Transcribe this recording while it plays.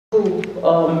who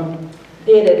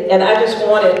did it, and I just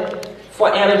wanted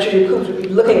for Anna Judy Cooper to be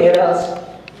looking at us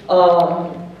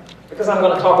because I'm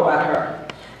going to talk about her.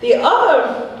 The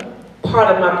other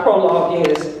part of my prologue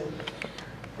is,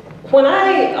 when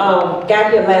I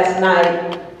got here last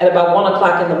night at about 1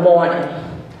 o'clock in the morning,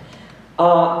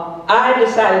 I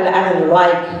decided that I didn't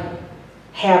like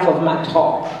half of my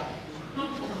talk.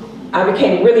 I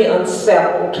became really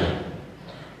unsettled,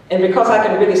 and because I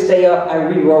can really stay up, I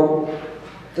rewrote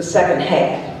the second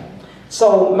half.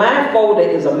 So my folder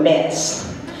is a mess.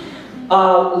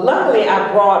 Luckily,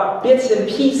 I brought bits and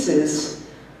pieces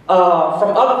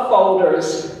from other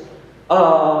folders,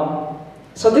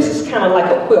 so this is kind of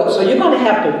like a quilt. So you're going to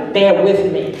have to bear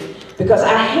with me, because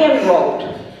I hand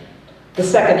wrote the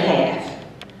second half,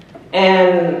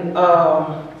 and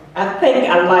I think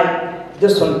I like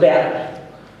this one better.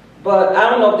 But I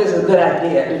don't know if this is a good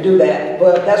idea to do that,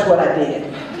 but that's what I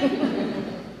did.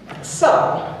 So,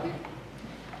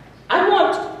 I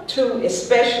want to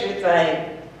especially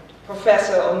thank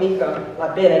Professor Onika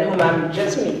Labennett, whom I'm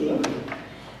just meeting,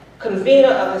 convener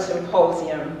of the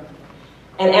symposium,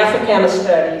 and Africana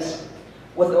Studies,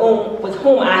 with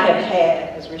whom I have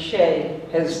had, as Richey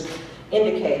has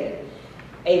indicated,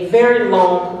 a very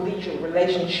long collegial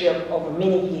relationship over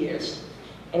many years,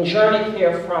 and journeyed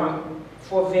here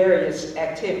for various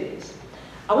activities.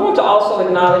 I want to also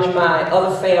acknowledge my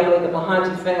other family, the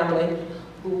Mohanty family,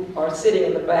 who are sitting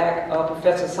in the back,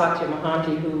 Professor Satya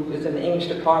Mohanty, who is in the English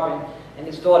department, and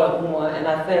his daughter Uma, and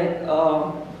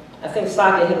I think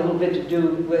Satya had a little bit to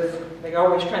do with, they're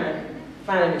always trying to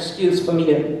find an excuse for me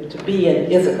to be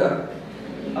in Ithaca.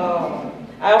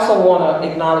 I also want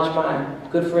to acknowledge my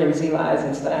good friend Zila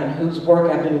Eisenstein, whose work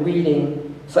I've been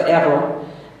reading forever,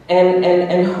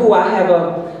 and who I have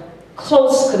a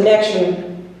close connection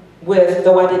with,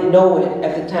 though I didn't know it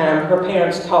at the time. Her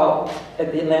parents taught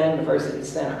at the Atlanta University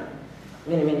Center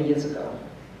many, many years ago.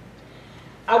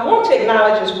 I want to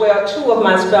acknowledge as well two of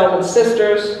my Spelman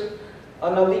sisters,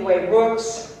 Noliwe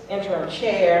Brooks, interim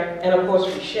chair, and of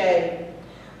course Richey,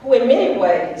 who in many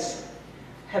ways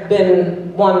have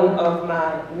been one of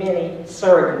my many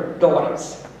surrogate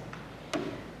daughters.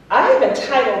 I have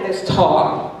entitled this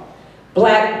talk,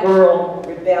 Black Girl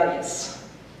Rebellious,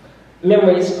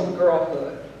 Memories of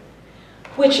Girlhood,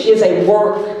 which is a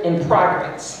work in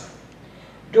progress,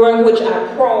 during which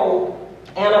I probe,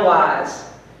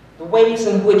 analyze the ways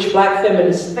in which Black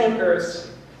feminist thinkers,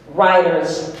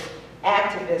 writers,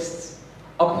 activists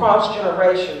across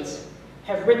generations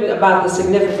have written about the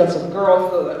significance of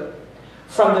girlhood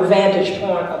from the vantage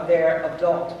point of their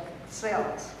adult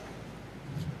selves.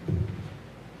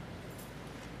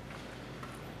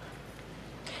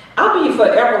 I'll be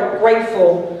forever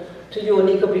grateful to you,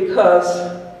 Onika,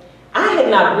 because I had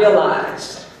not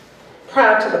realized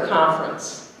prior to the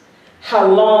conference how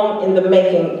long in the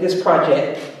making this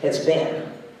project has been.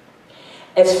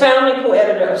 As founding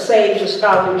co-editor of SAGE, a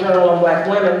scholarly journal on Black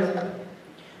women,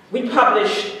 we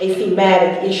published a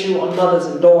thematic issue on mothers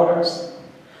and daughters,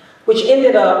 which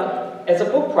ended up as a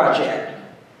book project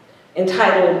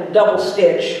entitled Double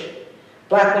Stitch,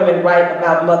 Black Women Write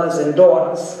About Mothers and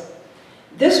Daughters.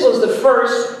 This was the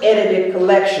first edited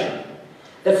collection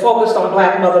that focused on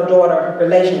Black mother-daughter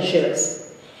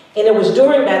relationships. And it was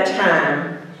during that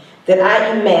time that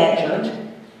I imagined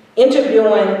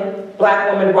interviewing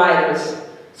Black women writers,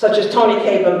 such as Toni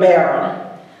Cade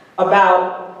Bambara,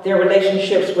 about their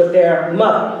relationships with their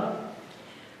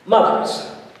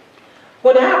mothers.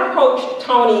 When I approached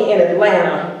Toni in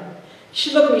Atlanta,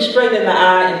 she looked me straight in the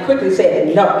eye and quickly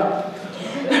said no.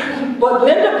 But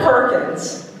Linda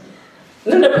Perkins'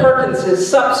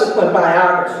 subsequent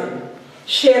biography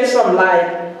shed some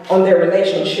light on their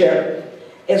relationship,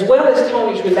 as well as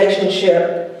Toni's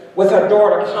relationship with her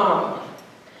daughter, Kama,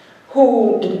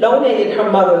 who donated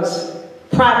her mother's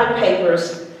private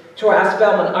papers to our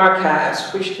Spelman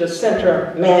archives, which the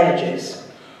center manages.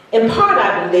 In part,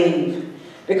 I believe,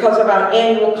 because of our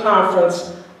annual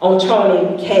conference on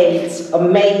Toni Cade's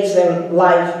amazing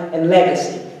life and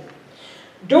legacy.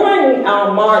 During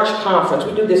our March conference,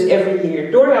 we do this every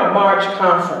year, during our March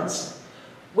conference,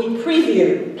 we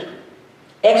previewed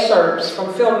excerpts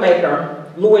from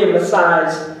filmmaker Louis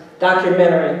Masai's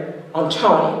documentary on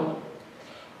Toni,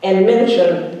 and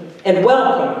mentioned and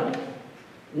welcomed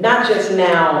not just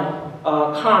now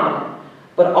Carmen,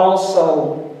 but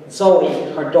also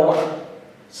Zoe, her daughter.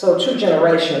 So 2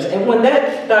 generations. And when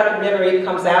that documentary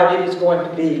comes out, it is going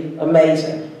to be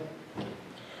amazing.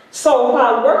 So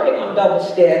while working on Double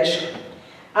Stitch,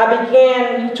 I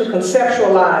began to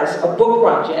conceptualize a book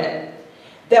project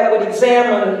that would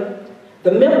examine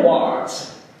the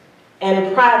memoirs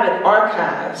and private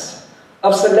archives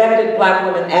of selected black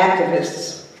women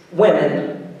activists,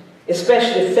 women,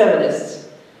 especially feminists,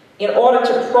 in order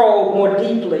to probe more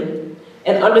deeply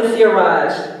an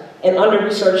under-theorized and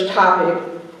under-researched topic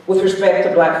with respect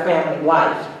to black family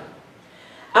life.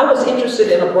 I was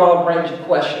interested in a broad range of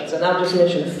questions, and I'll just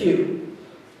mention a few.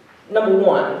 Number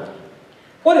one,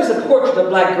 what is the portrait of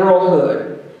black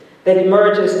girlhood that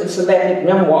emerges in selected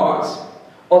memoirs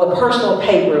or the personal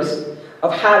papers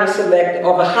of a highly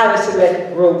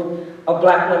selected group of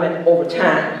black women over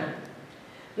time?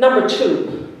 Number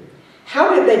two,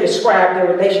 how did they describe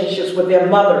their relationships with their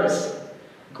mothers,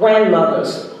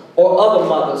 grandmothers, or other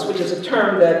mothers, which is a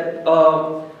term that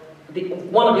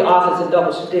one of the authors in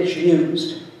Double Stitch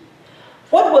used?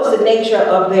 What was the nature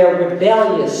of their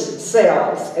rebellious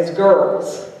selves as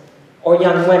girls or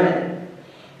young women?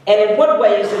 And in what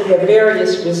ways did their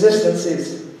various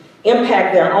resistances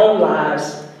impact their own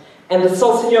lives and the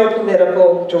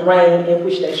socio-political terrain in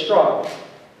which they struggled?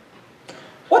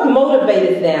 What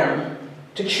motivated them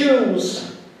to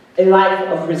choose a life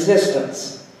of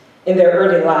resistance in their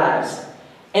early lives?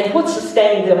 And what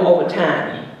sustained them over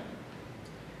time?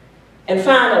 And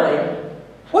finally,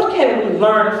 what can we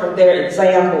learn from their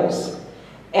examples?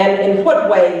 And in what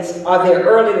ways are their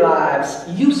early lives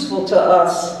useful to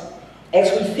us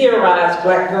as we theorize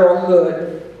black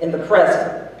girlhood in the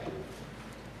present?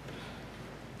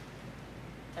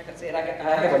 Like I said,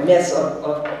 I have a mess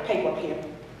of paper here.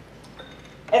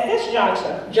 At this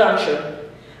juncture,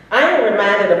 I am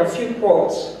reminded of a few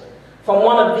quotes from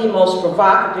one of the most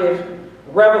provocative,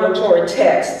 revelatory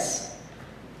texts,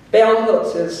 Bell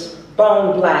Hooks'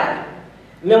 Bone Black,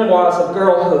 Memoirs of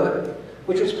Girlhood,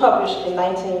 which was published in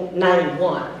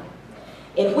 1991,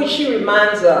 in which she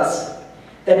reminds us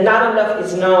that not enough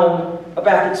is known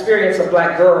about the experience of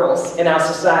black girls in our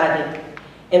society,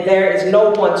 and there is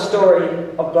no one story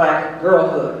of black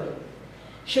girlhood.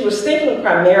 She was thinking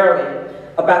primarily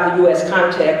about the US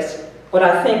context, but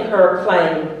I think her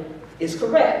claim is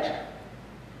correct.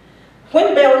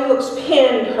 When Bell Hooks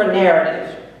penned her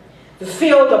narrative, the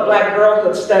field of black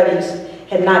girlhood studies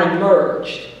had not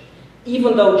emerged,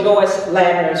 even though Joyce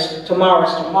Ladner's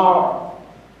Tomorrow's Tomorrow,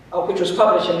 which was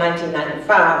published in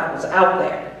 1995, was out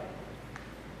there.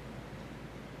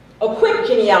 A quick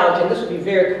genealogy, and this would be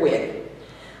very quick,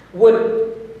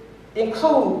 would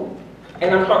include,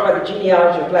 and I'm talking about the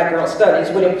genealogy of black girl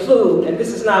studies, would include, and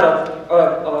this is not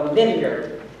a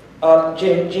linear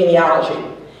genealogy,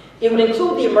 it would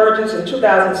include the emergence in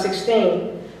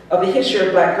 2016 of the History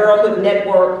of Black Girlhood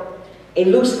Network, a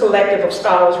loose collective of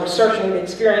scholars researching the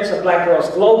experience of black girls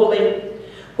globally,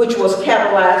 which was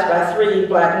catalyzed by 3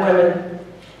 black women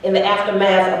in the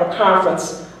aftermath of a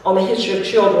conference on the history of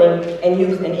children and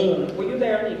youth in England. Were you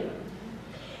there, Anita?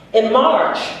 In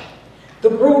March, the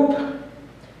group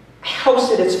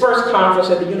hosted its first conference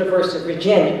at the University of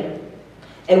Virginia,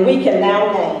 and we can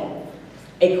now name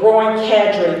a growing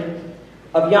cadre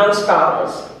of young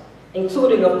scholars,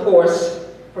 including, of course,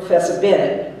 Professor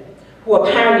Bennett, who are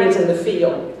pioneers in the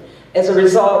field as a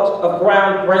result of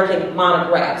groundbreaking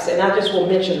monographs. And I just will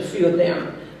mention a few of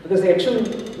them because there are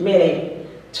too many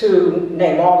to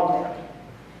name all of them.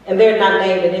 And they're not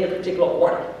named in any particular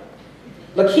order.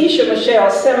 Lakeisha Michelle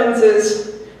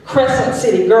Simmons's Crescent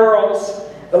City Girls,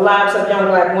 The Lives of Young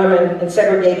Black Women in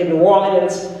Segregated New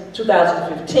Orleans,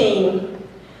 2015.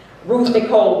 Ruth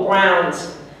Nicole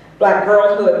Brown's Black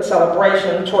Girlhood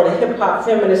Celebration Toward a Hip-Hop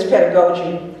Feminist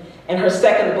Pedagogy, and her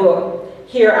second book,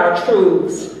 Here Our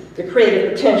Truths, The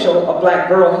Creative Potential of Black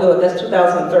Girlhood, that's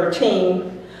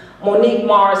 2013. Monique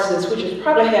Morris's, which has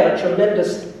probably had a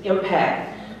tremendous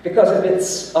impact because of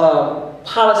its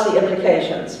policy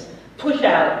implications, Push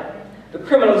Out, The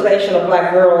Criminalization of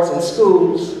Black Girls in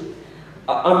Schools,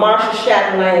 Marsha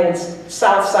Chatelain's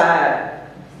Southside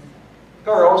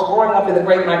Girls, Growing Up in the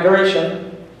Great Migration.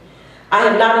 I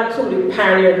have not included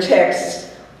pioneer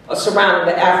texts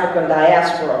surrounding the African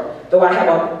diaspora, though I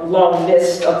have a long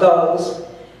list of those.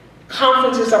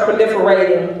 Conferences are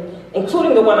proliferating,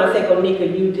 including the one I think,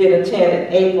 Onika, you did attend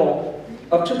in April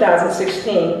of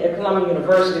 2016 at Columbia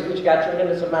University, which got a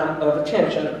tremendous amount of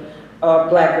attention,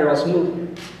 Black Girls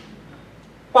Movement.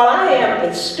 While I am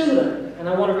a student, and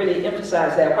I want to really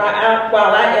emphasize that,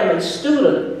 while I am a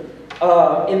student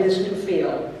in this new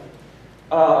field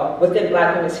within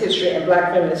Black women's history and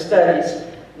Black feminist studies,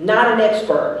 not an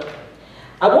expert,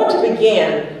 I want to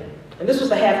begin, and this was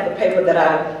the half of the paper that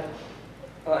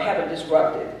I haven't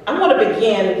disrupted. I want to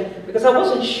begin, because I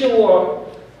wasn't sure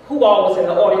who all was in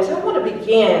the audience, I want to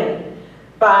begin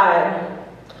by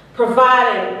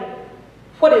providing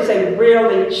what is a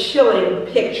really chilling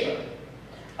picture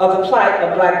of the plight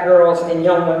of Black girls and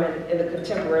young women in the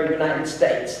contemporary United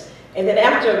States. And then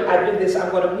after I do this, I'm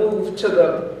going to move to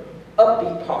the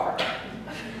upbeat part,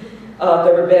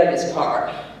 the rebellious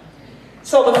part.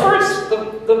 So the first,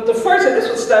 and this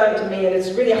was stunning to me, and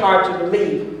it's really hard to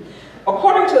believe.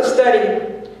 According to a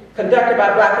study conducted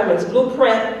by Black Women's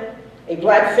Blueprint, a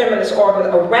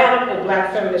radical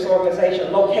black feminist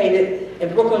organization located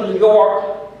in Brooklyn, New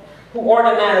York, who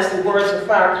organized the Words of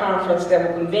Fire conference that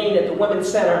will convene at the Women's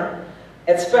Center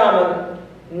at Spelman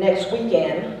next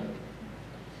weekend,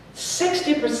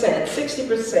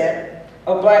 60%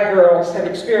 of black girls have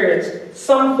experienced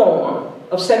some form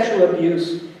of sexual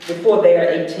abuse before they are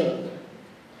 18.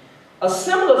 A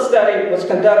similar study was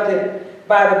conducted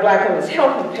by the Black Women's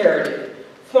Health Imperative,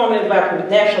 formerly the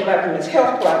National Black Women's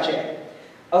Health Project,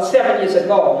 7 years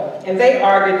ago, and they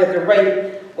argued that the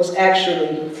rate was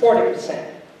actually 40%.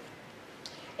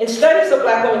 In studies of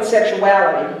black women's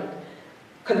sexuality,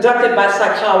 conducted by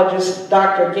psychologist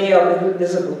Dr. Gail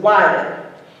Elizabeth Wyatt,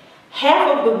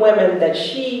 half of the women that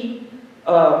she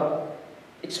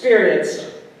experienced,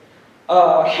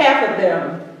 half of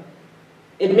them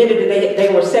admitted that they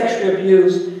were sexually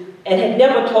abused and had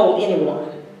never told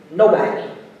anyone, nobody.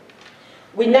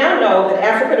 We now know that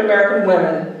African American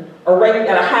women are rated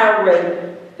at a higher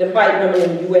rate than white women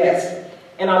in the U.S.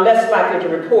 and are less likely to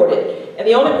report it. And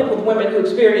the only group of women who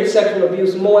experience sexual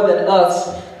abuse more than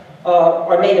us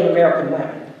are Native American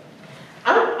women.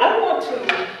 I want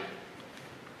to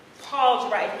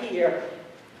pause right here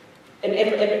and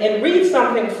read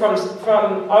something from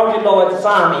Audre Lorde's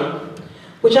Zami,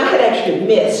 which I had actually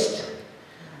missed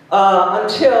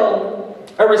until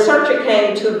a researcher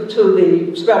came to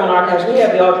the Spelman Archives. We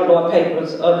have the Audre Lorde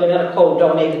papers. Janetta Cole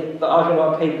donated the Audre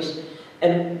Lorde papers.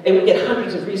 And we get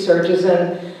hundreds of researchers.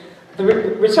 And the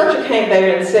researcher came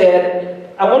there and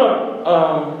said, I want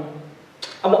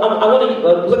to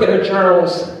look at her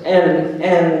journals and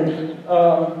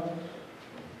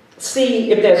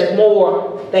see if there's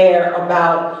more there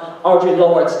about Audre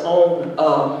Lorde's own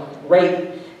rape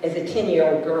as a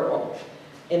 10-year-old girl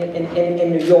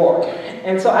in New York.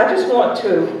 And so I just want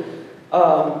to,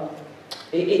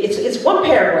 it's one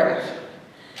paragraph.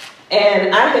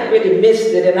 And I had really missed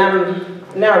it, and I'm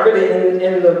now really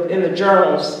in the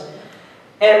journals.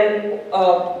 And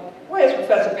where's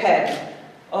Professor Patton?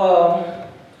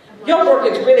 Your work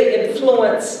has really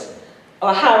influenced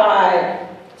how I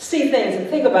see things and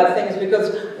think about things,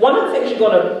 because one of the things you're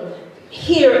going to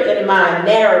hear in my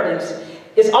narratives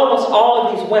is almost all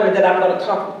of these women that I'm going to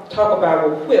talk about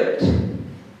were whipped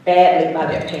badly by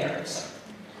their parents.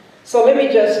 So let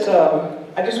me just,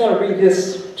 I just want to read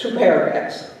this 2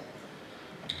 paragraphs.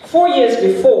 4 years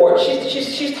before,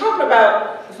 she's talking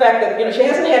about the fact that she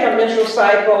hasn't had her menstrual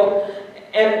cycle,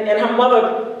 and her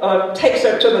mother takes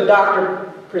her to the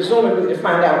doctor, presumably to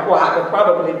find out why, but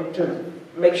probably to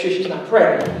make sure she's not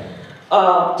pregnant.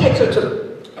 Takes her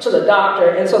to the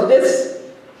doctor, and so this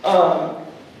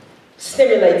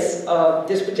stimulates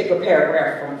this particular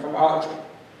paragraph from Audre.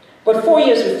 But 4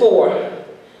 years before,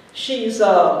 she's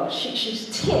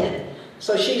 10,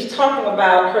 so she's talking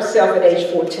about herself at age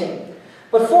 14.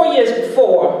 But 4 years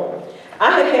before,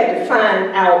 I had to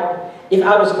find out if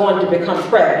I was going to become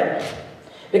pregnant,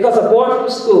 because a boy from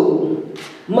school,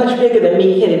 much bigger than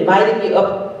me, had invited me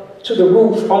up to the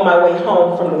roof on my way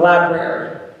home from the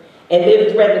library, and then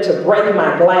threatened to break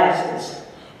my glasses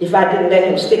if I didn't let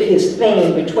him stick his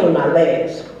thing between my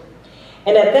legs.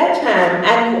 And at that time,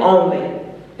 I knew only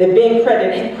that being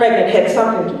pregnant had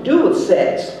something to do with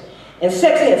sex, and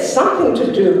sex had something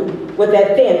to do with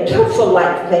that thin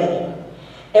pencil-like thing,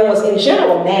 and was in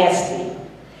general nasty,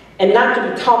 and not to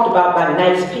be talked about by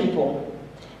nice people.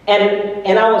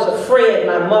 And I was afraid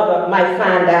my mother might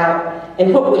find out,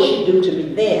 and what would she do to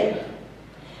me then?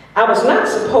 I was not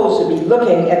supposed to be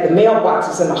looking at the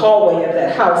mailboxes in the hallway of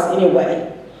that house anyway,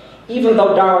 even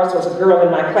though Doris was a girl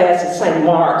in my class at St.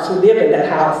 Mark's who lived in that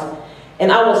house,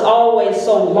 and I was always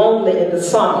so lonely in the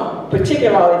summer,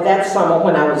 particularly that summer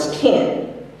when I was 10.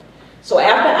 So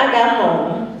after I got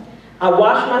home, I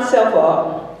washed myself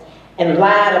up and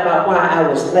lied about why I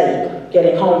was late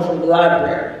getting home from the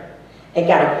library, and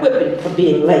got a whipping for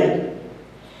being late.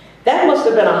 That must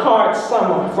have been a hard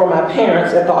summer for my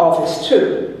parents at the office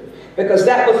too, because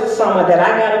that was the summer that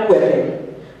I got a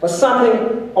whipping for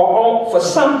something or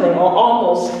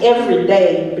almost every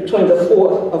day between the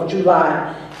 4th of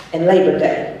July and Labor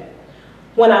Day.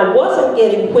 When I wasn't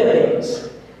getting whippings,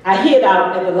 I hid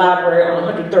out at the library on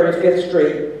 135th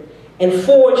Street and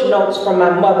forged notes from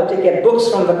my mother to get books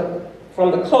from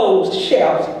the closed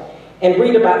shelf and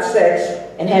read about sex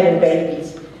and having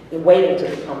babies and waiting to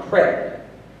become pregnant.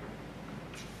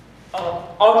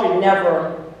 Audre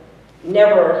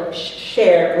never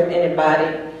shared with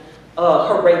anybody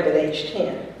her rape at age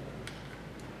 10.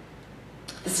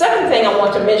 The second thing I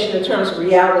want to mention in terms of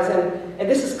realities, and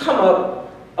this has come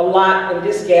up a lot in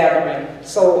this gathering,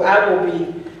 so I will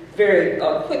be very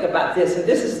quick about this, and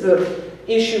this is the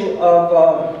issue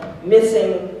of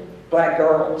missing black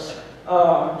girls.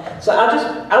 So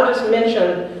I'll just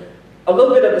mention a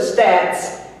little bit of the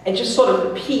stats and just sort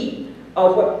of repeat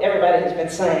what everybody has been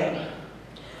saying.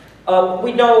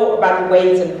 We know about the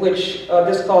ways in which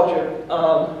this culture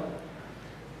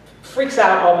freaks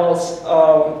out almost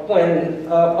when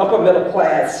upper middle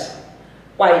class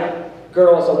white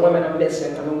girls or women are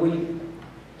missing. I mean, we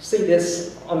see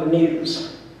this on the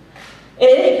news. In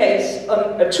any case,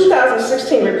 a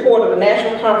 2016 report of the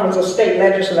National Conference of State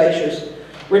Legislatures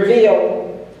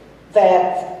revealed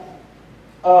that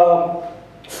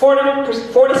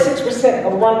 46%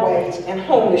 of runaways and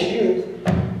homeless youth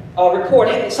report.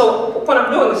 So what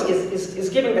I'm doing is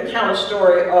giving the counter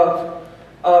story of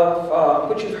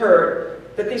what you've heard,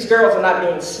 that these girls are not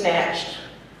being snatched,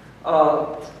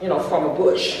 from a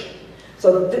bush.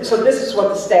 So this is what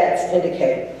the stats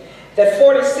indicate: that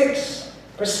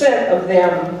 46% of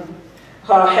them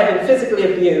have been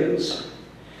physically abused.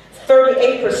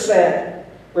 38%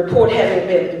 report having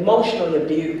been emotionally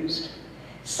abused.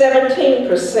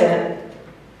 17%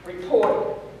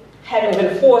 report having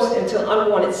been forced into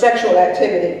unwanted sexual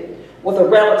activity with a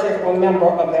relative or member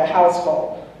of their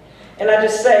household. And I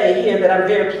just say here that I'm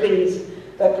very pleased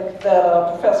that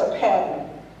Professor Patton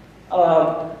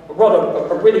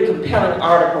wrote a really compelling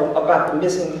article about the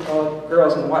missing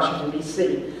girls in Washington,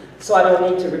 D.C., so I don't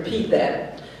need to repeat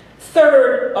that.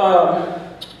 Third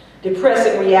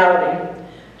depressing reality: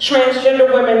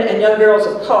 transgender women and young girls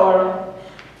of color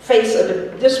face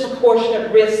a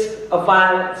disproportionate risk of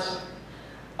violence.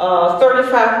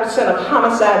 35% of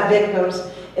homicide victims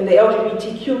in the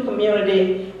LGBTQ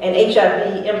community and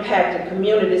HIV-impacted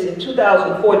communities in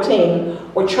 2014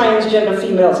 were transgender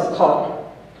females of color,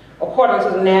 according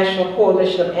to the National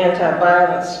Coalition of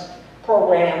Anti-Violence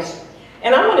Programs.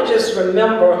 And I want to just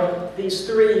remember these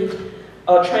three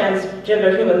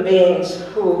transgender human beings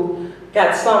who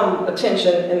got some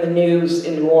attention in the news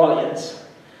in New Orleans.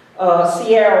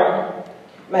 Sierra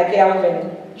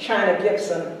McElveen, China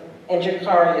Gibson, and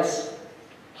Jacarius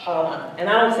Holland. And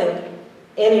I don't think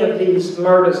any of these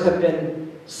murders have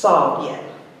been solved yet.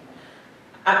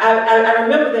 I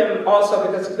remember them also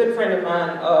because a good friend of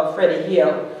mine, Freddie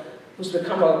Hill, who's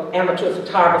become an amateur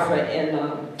photographer in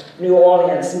New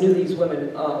Orleans, knew these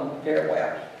women very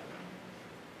well.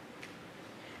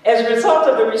 As a result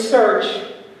of the research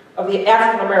of the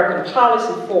African American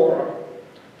Policy Forum,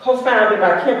 co-founded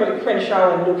by Kimberly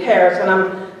Crenshaw and Luke Harris, and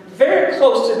I'm very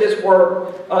close to this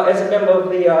work as a member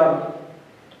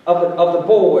of the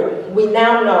board. We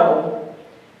now know,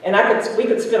 and we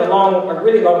could spend a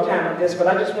really long time on this, but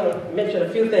I just want to mention a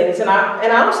few things. And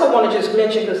I also want to just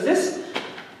mention, because this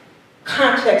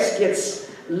context gets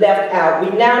left out, we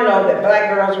now know that black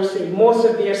girls receive more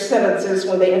severe sentences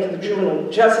when they enter the juvenile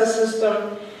justice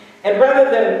system. And rather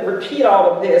than repeat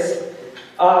all of this,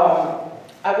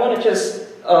 I want to just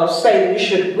say that you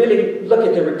should really look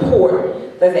at the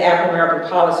report that the African American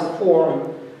Policy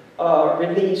Forum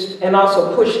released and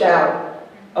also pushed out,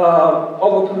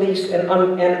 over-policed and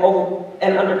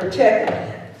under-protected.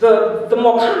 The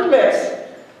more complex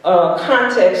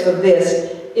context of this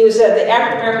is that the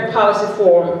African American Policy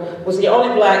Forum was the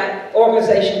only black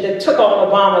organization that took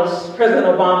on President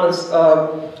Obama's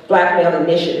blackmail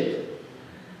initiative.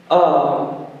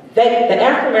 The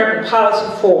African American Policy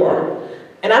Forum,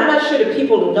 and I'm not sure that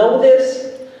people know this,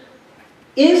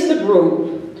 is the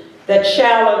group that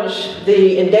challenged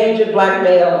the endangered black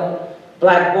male,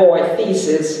 black boy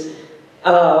thesis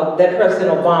that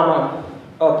President Obama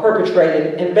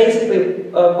perpetrated. And basically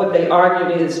what they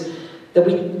argued is that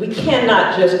we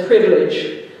cannot just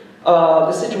privilege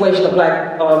the situation of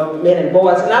black men and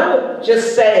boys. And I would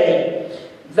just say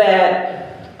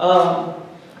that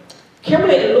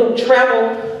Kimberly and Luke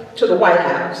traveled to the White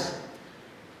House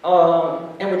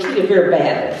and were treated very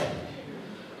badly.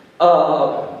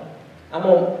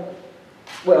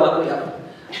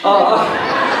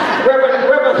 Reverend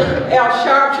Al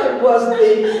Sharpton was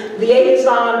the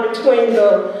liaison between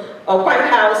the White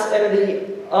House and the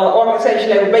organization.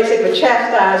 They were basically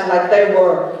chastised like they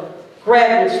were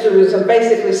graduate students, and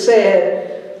basically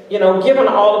said, you know, given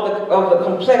all of the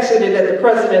complexity that the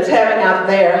president is having out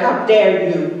there, how dare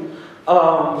you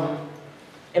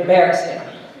embarrass him.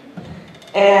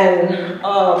 And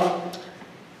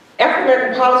African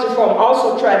American Policy Forum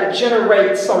also tried to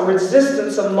generate some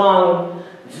resistance among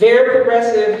very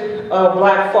progressive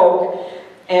black folk,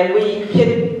 and we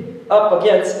hit up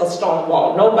against a stone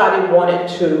wall. Nobody wanted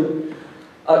to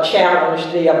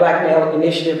challenged the Black Male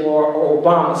Initiative or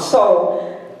Obama.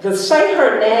 So the Say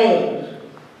Her Name,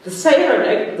 the Say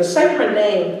Her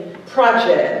Name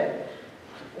project,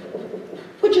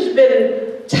 which has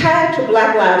been tied to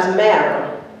Black Lives Matter,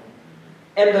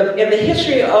 and the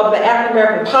history of the African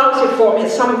American Policy Forum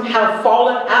has somehow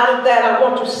fallen out of that. I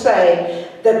want to say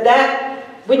that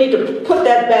we need to put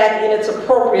that back in its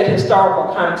appropriate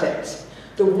historical context.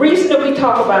 The reason that we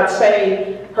talk about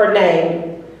Say Her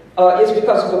Name is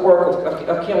because of the work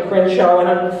of Kim Crenshaw,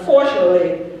 and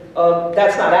unfortunately,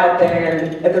 that's not out there.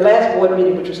 And at the last board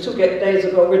meeting, which was 2 days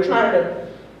ago, we're trying to,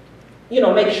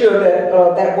 make sure that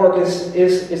that work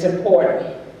is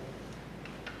important.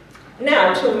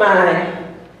 Now to my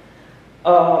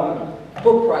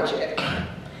book project.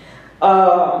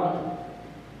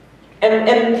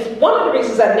 And one of the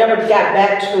reasons I never got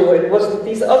back to it was that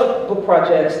these other book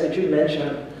projects that you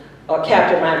mentioned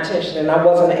captured my attention, and I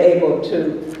wasn't able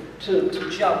to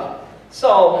juggle.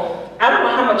 So I don't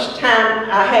know how much time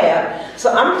I have.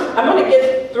 So I'm going to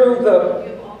get through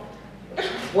the.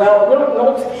 Well, we don't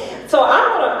know. So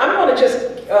I'm gonna just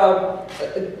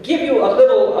give you a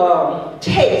little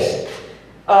taste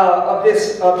of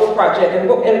this book project, and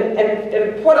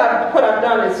what I've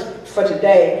done is for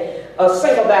today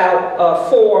singled out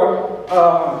 4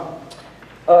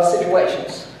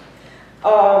 situations.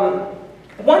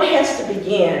 One has to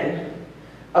begin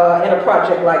in a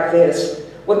project like this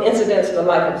with Incidents in the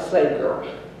Life of a Slave Girl,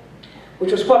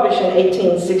 which was published in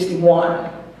 1861.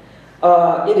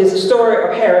 It is a story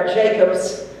of Harriet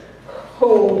Jacobs,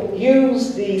 who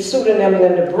used the pseudonym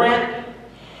Linda Brent.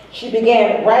 She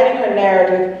began writing her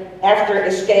narrative after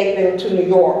escaping to New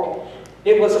York.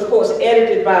 It was, of course,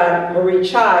 edited by Marie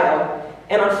Child,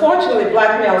 and unfortunately,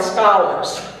 Black male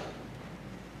scholars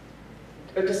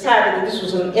decided that this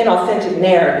was an inauthentic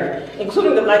narrative,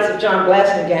 including the likes of John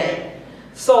Blasingame.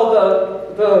 So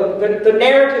the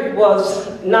narrative was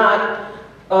not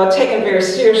taken very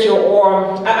seriously,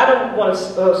 or I don't want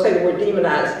to say the word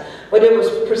demonized, but it was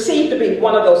perceived to be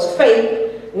one of those fake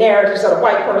narratives that a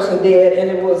white person did,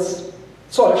 and it was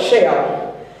sort of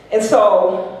shell. And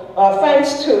so,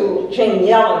 thanks to Jean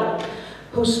Yellen,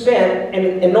 who spent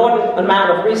an inordinate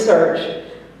amount of research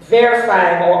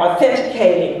verifying or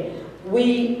authenticating,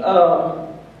 we now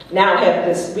have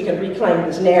this, we can reclaim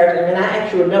this narrative, and I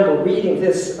actually remember reading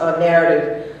this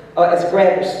narrative as a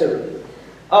graduate student.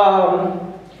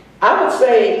 I would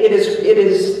say it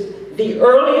is the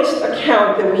earliest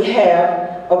account that we have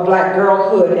of Black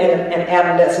girlhood and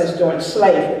adolescence during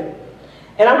slavery.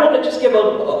 And I want to just give a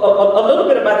little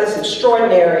bit about this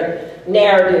extraordinary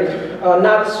narrative,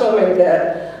 not assuming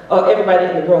that everybody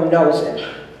in the room knows it.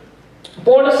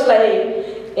 Born a slave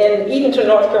in Edenton,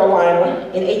 North Carolina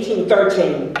in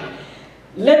 1813,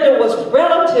 Linda was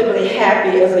relatively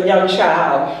happy as a young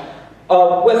child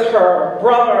with her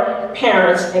brother,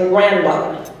 parents, and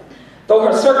grandmother, though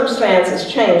her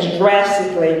circumstances changed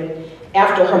drastically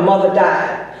after her mother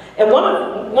died. And one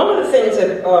of the things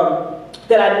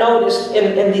that I noticed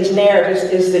in these narratives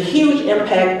is the huge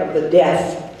impact of the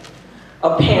death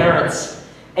of parents.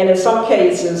 And in some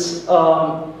cases,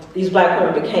 these Black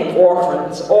women became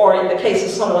orphans, or in the case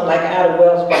of someone like Ida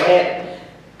Wells Barnett,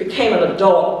 became an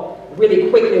adult really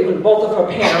quickly when both of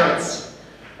her parents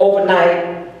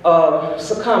overnight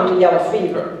succumbed to yellow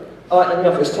fever in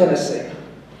Memphis, Tennessee.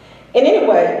 In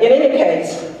any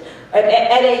case,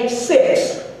 at age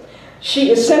 6,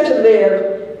 she is sent to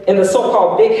live in the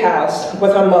so-called big house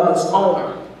with her mother's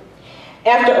owner.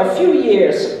 After a few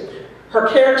years, her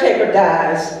caretaker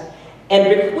dies and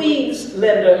bequeaths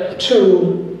Linda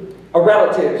to a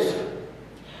relative.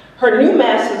 Her new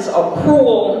masters are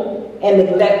cruel and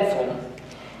neglectful,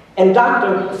 and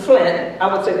Dr. Flint,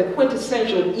 I would say the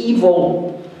quintessential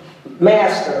evil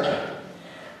master,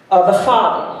 the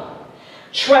father,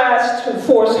 tries to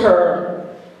force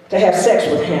her to have sex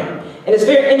with him. And it's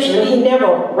very interesting, he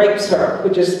never rapes her,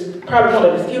 which is probably one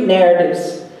of the few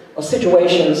narratives or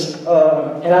situations,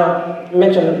 and I'll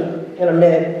mention in a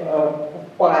minute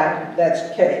why that's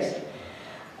the case.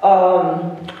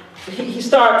 He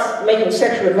starts making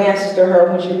sexual advances to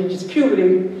her when she reaches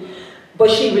puberty, but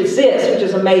she resists, which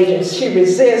is amazing. She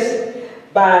resists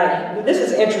by, this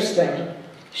is interesting,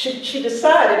 she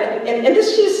decided, and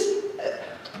this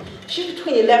she's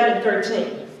between 11 and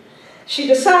 13. She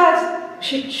decides,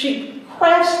 she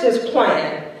crafts this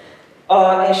plan,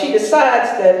 and she decides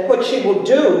that what she will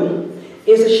do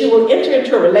is that she will enter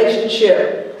into a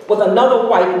relationship with another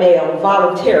white male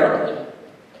voluntarily,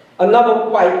 another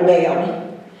white male,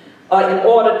 in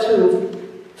order to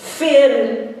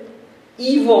fend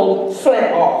evil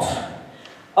Flint off.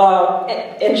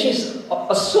 And she's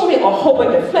assuming or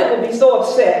hoping that Flint will be so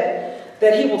upset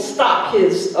that he will stop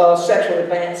his sexual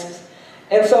advances.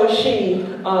 And so she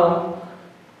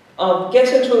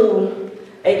gets into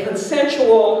a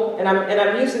consensual, and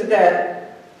I'm using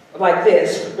that like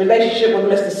this, relationship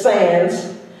with Mr.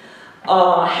 Sands,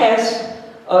 has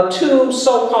two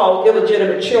so-called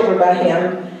illegitimate children by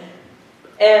him,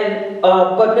 and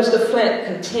but Mr. Flint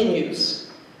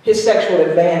continues his sexual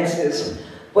advances,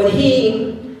 but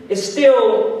he is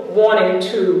still wanting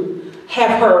to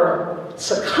have her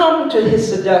succumb to his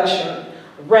seduction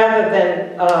rather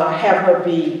than have her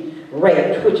be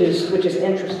raped, which is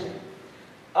interesting.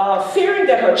 Fearing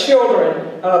that her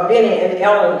children, Benny and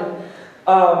Ellen,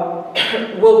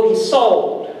 will be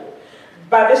sold.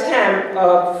 By this time,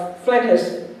 Flint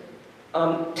has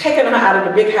taken her out of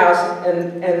the big house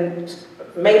and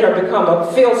made her become a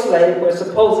field slave where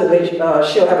supposedly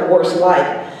she'll have a worse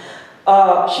life.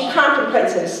 She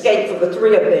contemplates an escape for the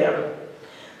three of them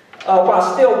while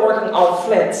still working on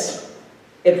Flint's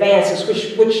advances,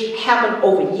 which happened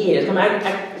over years. I mean,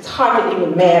 it's hard to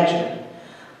even imagine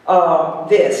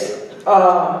this.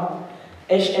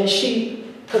 And she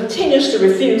continues to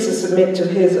refuse to submit to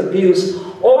his abuse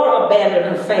or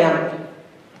abandon her family.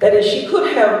 That is, she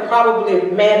could have probably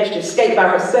managed to escape by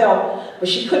herself, but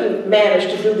she couldn't manage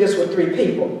to do this with three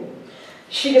people.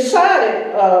 She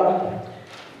decided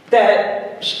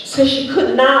that since she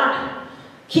could not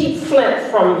keep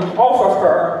Flint from off of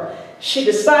her, she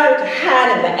decided to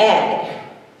hide in the attic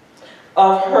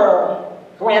of her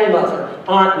grandmother,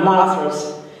 Aunt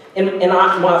Martha's, in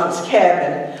Aunt Martha's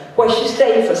cabin, where she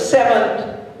stayed for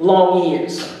 7 long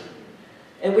years.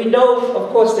 And we know, of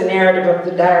course, the narrative of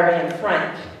the Diary of Anne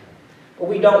Frank, but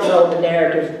we don't know the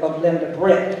narrative of Linda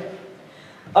Brent.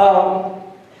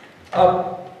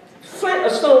 Flint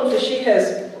assumes that she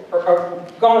has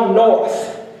gone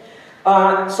north,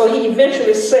 so he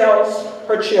eventually sells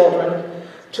her children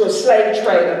to a slave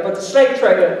trader, but the slave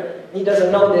trader, he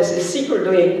doesn't know this, is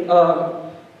secretly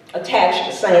attached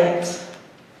to Sands.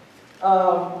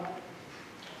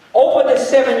 Over this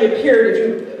 7-year period,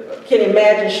 if you can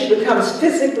imagine, she becomes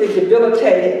physically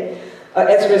debilitated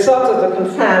as a result of the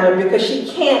confinement because she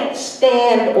can't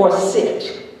stand or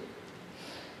sit.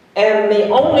 And the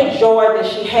only joy that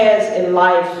she has in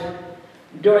life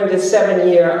during this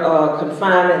 7-year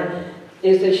confinement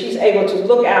is that she's able to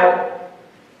look out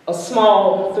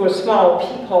through a small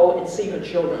peephole and see her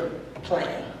children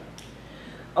playing.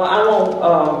 I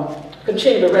won't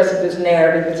continue the rest of this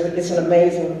narrative. It's an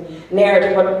amazing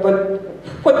narrative, but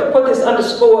what this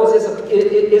underscores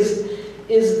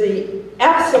is the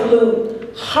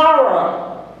absolute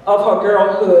horror of her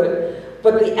girlhood,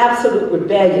 but the absolute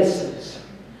rebelliousness.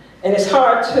 And it's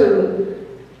hard to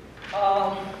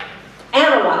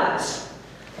analyze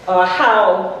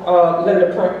how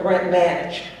Linda Brent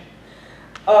managed.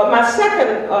 My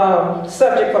second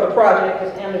subject for the project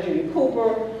is Anna Julia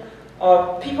Cooper.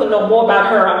 People know more about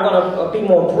her. I'm going to be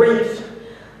more brief.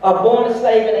 Born a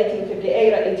slave in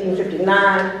 1858 or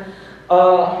 1859.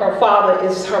 Her father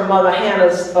is her mother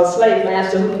Hannah's slave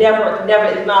master who never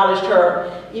acknowledged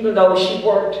her, even though she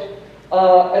worked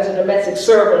as a domestic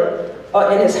servant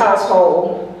in his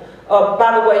household.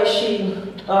 By the way, she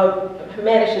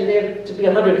managed to live to be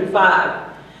 105.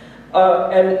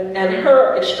 And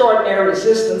her extraordinary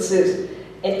resistances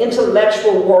and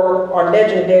intellectual work are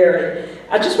legendary.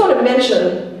 I just want to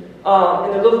mention,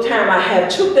 in the little time I have,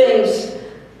 2 things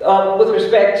with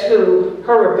respect to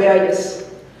her rebellious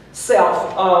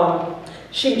self.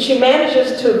 She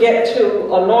manages to get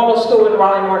to a normal school in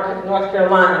Raleigh, North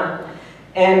Carolina,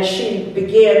 and she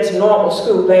begins normal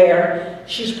school there.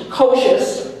 She's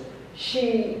precocious.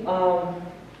 She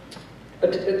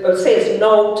says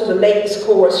no to the ladies'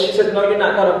 course. She said, no, you're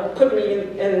not going to put me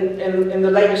in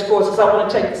the ladies' course because I want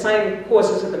to take the same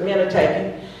courses that the men are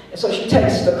taking. And so she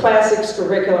takes the classics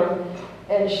curriculum,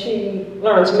 and she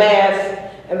learns math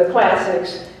and the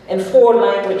classics and 4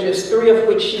 languages, 3 of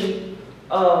which she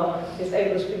is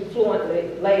able to speak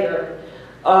fluently later.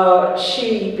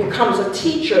 She becomes a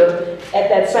teacher at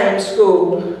that same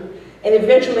school and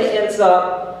eventually ends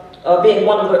up being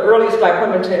one of the earliest black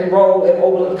women to enroll at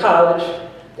Oberlin College.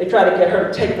 They try to get her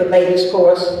to take the ladies'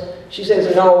 course. She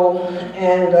says no,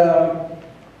 and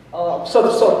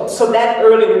so that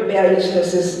early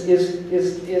rebelliousness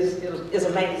is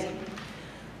amazing.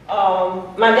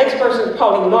 My next person is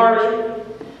Pauline Murray.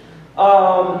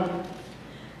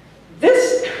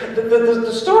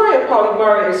 The story of Pauline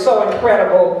Murray is so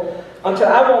incredible until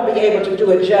I won't be able to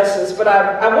do it justice, but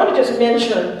I want to just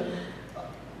mention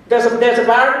there's a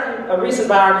recent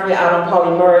biography out on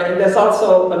Pauline Murray, and there's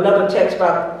also another text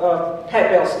by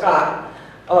Pat Bell Scott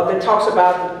that talks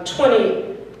about the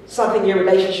 20-something year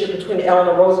relationship between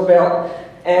Eleanor Roosevelt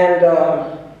and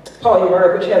Pauli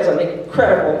Murray, which has an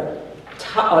incredible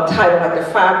title like the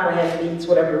 5 Grand Beats,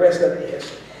 whatever the rest of it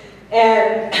is.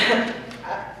 And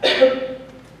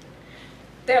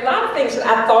there are a lot of things that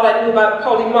I thought I knew about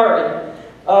Pauli Murray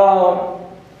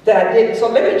that I didn't. So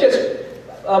let me just,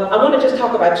 I want to just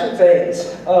talk about 2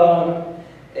 things.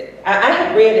 I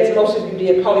had read, as most of you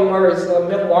did, Pauli Murray's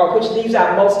memoir, which leaves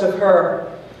out most of her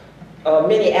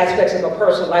many aspects of her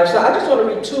personal life. So I just want to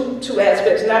read two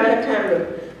aspects, and I don't have time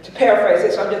to paraphrase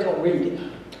it, so I'm just going to read it.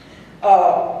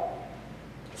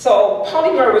 So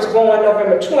Pauli Murray was born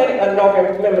November 20th,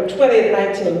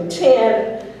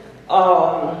 1910.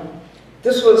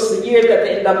 This was the year that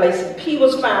the NAACP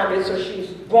was founded, so she was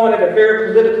born at a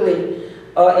very politically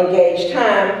engaged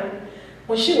time.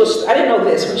 When she was, I didn't know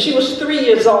this, when she was 3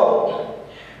 years old,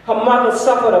 her mother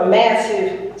suffered a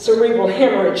massive cerebral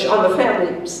hemorrhage on the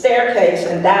family staircase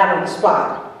and died on the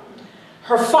spot.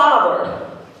 Her father,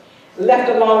 left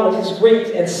alone with his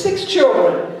grief and 6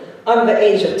 children under the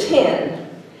age of 10,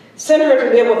 sent her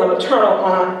to live with a maternal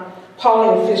aunt,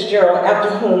 Pauline Fitzgerald, after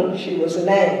whom she was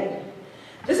named.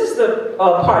 This is the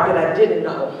part that I didn't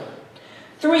know.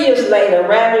 3 years later,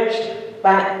 ravaged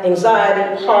by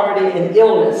anxiety, poverty, and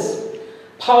illness,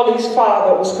 Pauli's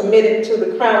father was committed to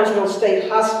the Crownsville State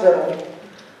Hospital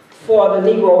for the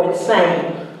Negro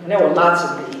insane, and there were lots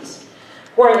of these,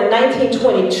 where in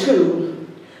 1922,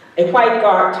 a white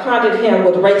guard taunted him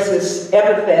with racist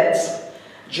epithets,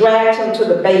 dragged him to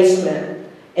the basement,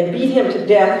 and beat him to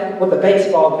death with a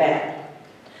baseball bat.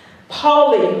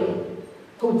 Pauli,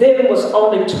 who then was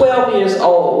only 12 years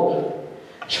old,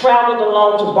 traveled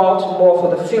alone to Baltimore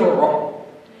for the funeral,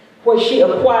 where she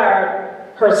acquired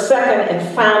her second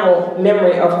and final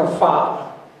memory of her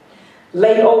father.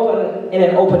 Laid open in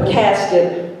an open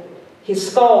casket, his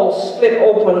skull split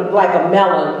open like a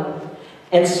melon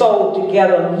and sewed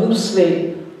together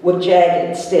loosely with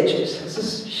jagged stitches.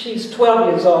 She's 12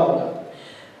 years old.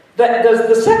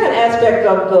 The second aspect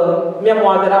of the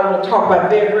memoir that I want to talk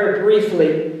about very, very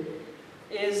briefly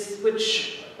is,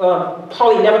 which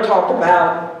Pauli never talked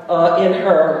about in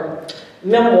her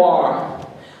memoir,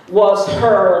 was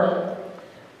her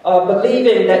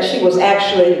believing that she was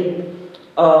actually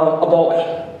a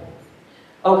boy.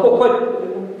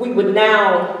 What we would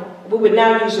now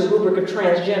use the rubric of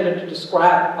transgender to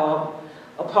describe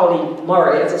Pauli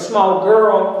Murray. As a small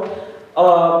girl,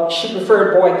 she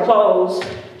preferred boy clothes,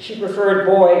 she preferred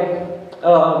boy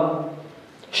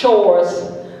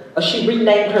chores. She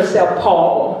renamed herself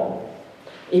Paul,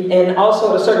 and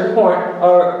also at a certain point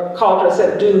called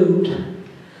herself Dude.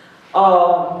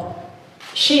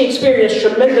 She experienced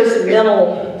tremendous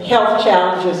mental health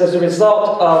challenges as a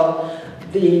result of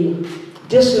the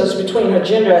dissonance between her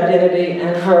gender identity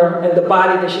and the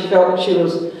body that she felt she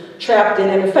was trapped in.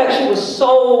 And in fact, she was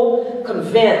so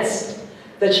convinced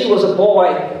that she was a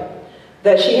boy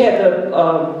that she had the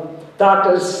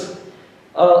doctors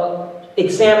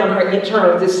examine her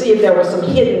internally to see if there were some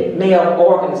hidden male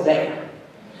organs there.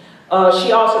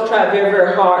 She also tried very,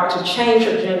 very hard to change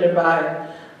her gender by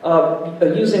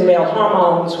using male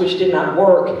hormones, which did not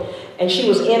work, and she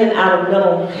was in and out of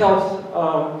mental health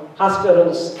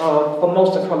hospitals for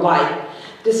most of her life.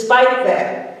 Despite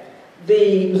that,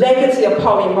 the legacy of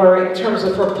Pauli Murray in terms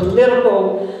of her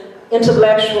political,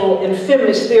 intellectual, and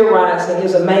feminist theorizing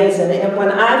is amazing. And when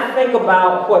I think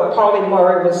about what Pauli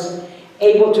Murray was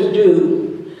able to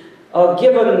do,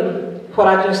 given what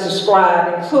I just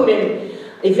described, including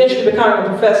eventually becoming a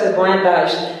professor at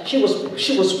Brandeis, she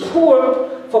was poor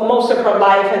for most of her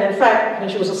life, and in fact, when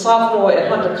she was a sophomore at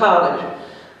Hunter College,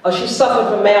 she suffered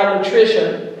from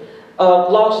malnutrition,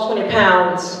 lost 20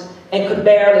 pounds, and could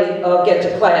barely get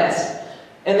to class.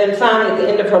 And then finally, at the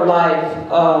end of her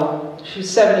life, she's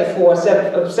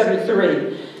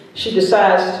 73, she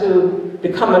decides to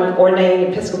become an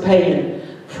ordained Episcopalian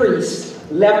priest,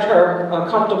 left her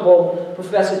comfortable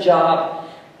professor job,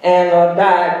 and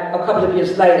died a couple of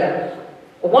years later.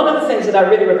 One of the things that I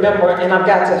really remember, and I've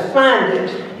got to find it,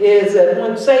 is that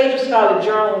when Sage Scholar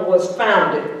Journal was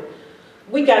founded,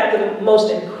 we got the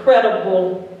most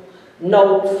incredible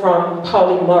note from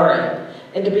Pauli Murray.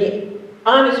 And to be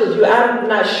honest with you, I'm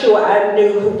not sure I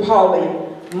knew who Pauli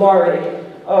Murray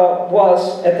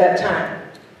was at that time.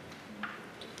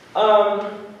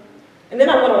 And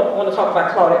then I want to talk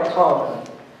about Claudette Colvin.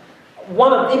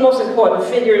 One of the most important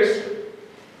figures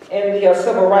in the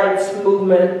civil rights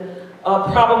movement,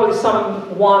 probably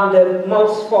someone that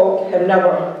most folk have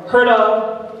never heard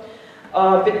of.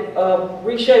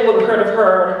 Risha would have heard of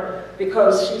her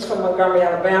because she's from Montgomery,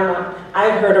 Alabama.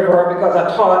 I've heard of her because I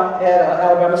taught at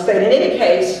Alabama State. In any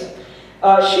case,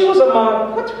 she was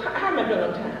among, how am I doing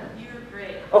on time? You're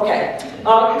great. Okay.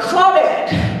 Claudette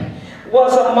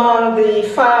was among the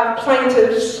 5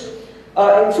 plaintiffs,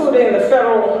 including the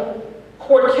federal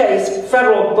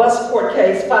bus court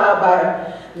case filed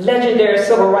by legendary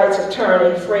civil rights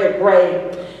attorney Fred Gray,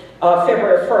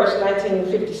 February 1st,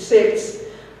 1956.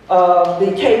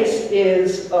 The case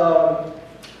is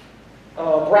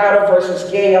Browder versus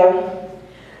Gale.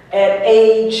 At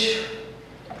age,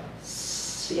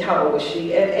 how old was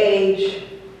she? At age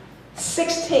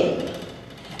 16.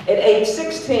 At age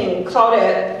 16,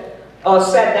 Claudette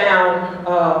sat down,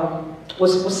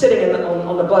 was sitting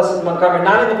on the bus in Montgomery,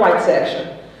 not in the white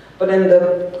section, but in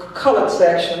the colored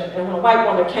section. And when a white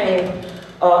woman came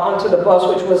onto the bus,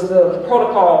 which was the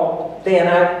protocol then,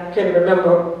 I can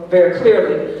remember very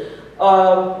clearly,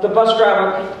 the bus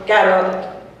driver got up,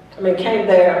 came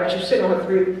there. She was sitting with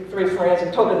her three friends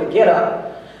and told them to get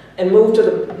up and move to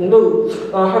the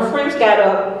move. Her friends got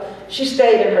up. She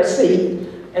stayed in her seat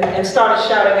and started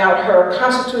shouting out her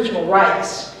constitutional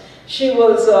rights. She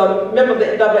was a member of the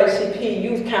NAACP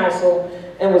Youth Council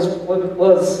and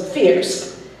was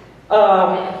fierce.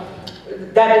 That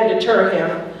didn't deter him.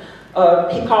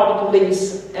 He called the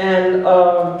police, and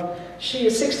she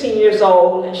is 16 years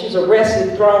old, and she's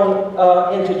arrested, thrown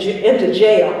into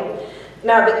jail.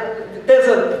 Now, there's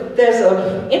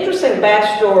an interesting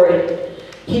backstory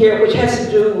here, which has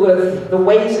to do with the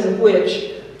ways in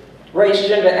which race,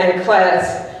 gender, and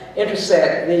class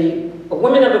intersect. The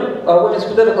women of the Women's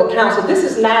Political Council, this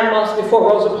is 9 months before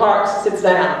Rosa Parks sits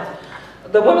down.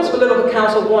 The Women's Political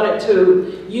Council wanted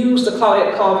to use the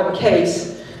Claudette Colvin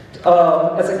case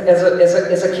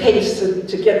as a case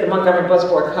to get the Montgomery bus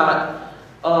boycott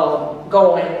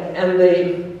going, and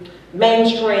the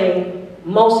mainstream,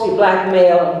 mostly black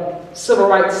male civil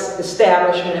rights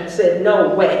establishment said,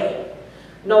 no way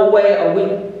are we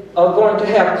going to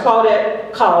have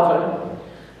Claudette Colvin,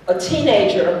 a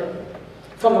teenager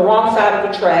from the wrong side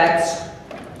of the tracks,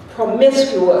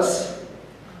 promiscuous.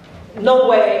 No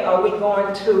way are we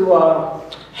going to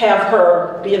have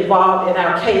her be involved in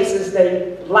our cases.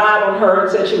 They lied on her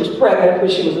and said she was pregnant,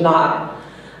 but she was not.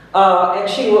 And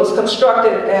she was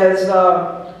constructed as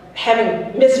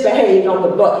having misbehaved on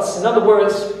the bus. In other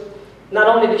words, not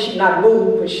only did she not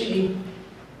move, but she,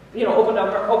 opened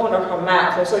up her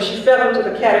mouth. And so she fell into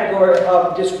the category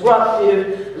of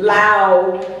disruptive,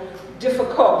 loud,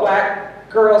 difficult black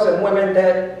girls and women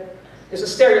that is a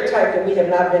stereotype that we have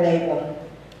not been able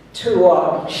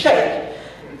to shake.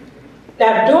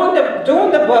 Now,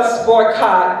 during the bus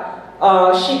boycott,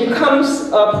 she becomes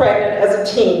pregnant as a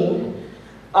teen,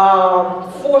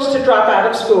 forced to drop out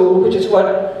of school, which is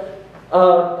what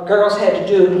girls had to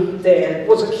do then,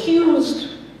 was accused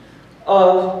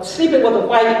of sleeping with a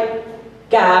white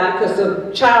guy because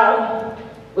the child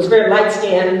was very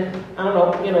light-skinned. I don't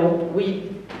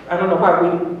know why we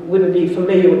wouldn't be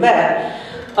familiar with that.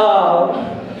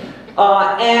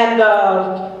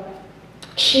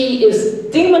 She is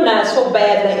demonized so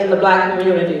badly in the black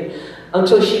community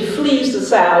until she flees the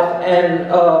South and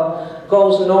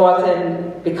goes north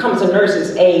and becomes a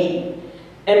nurse's aide.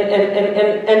 And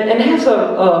has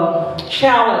a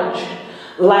challenged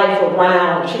life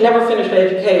around. She never finished her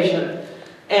education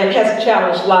and has a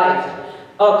challenged life.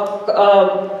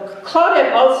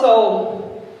 Claudette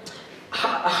also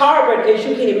harbored, as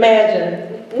you can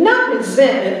imagine, not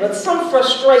resentment, but some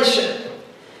frustration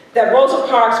that Rosa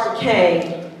Parks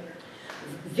became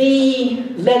the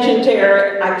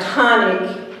legendary,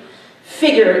 iconic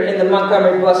figure in the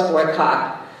Montgomery bus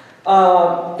boycott.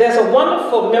 There's a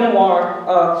wonderful memoir,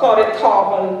 Claudette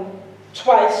Colvin,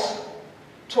 Twice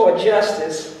Toward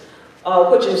Justice,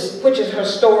 which is her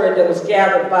story that was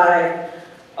gathered by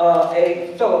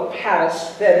a Philip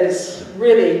House that is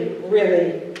really,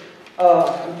 really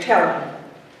compelling.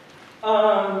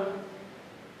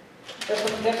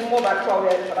 There's more about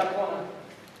Claudette, but I don't want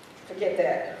to forget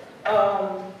that.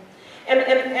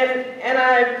 And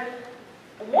I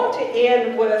want to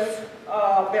end with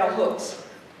Bell Hooks,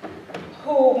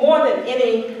 who more than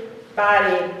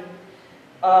anybody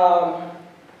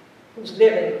who's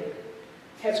living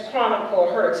has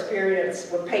chronicled her experience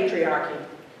with patriarchy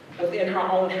within her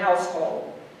own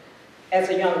household as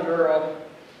a young girl,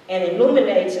 and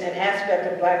illuminates an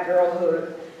aspect of black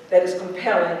girlhood that is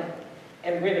compelling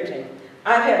and riveting.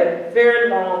 I've had a very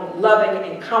long, loving,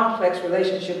 and complex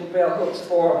relationship with Bell Hooks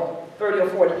for 30 or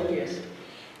 40 years.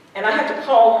 And I have to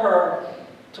call her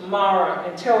tomorrow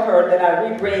and tell her that I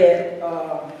reread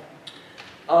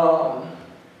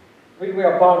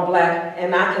Born Black,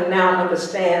 and I can now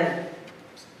understand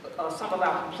some of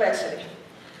our complexity.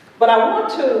 But I want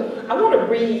to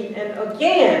read, and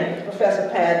again, Professor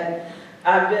Patton,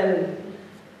 I've been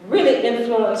really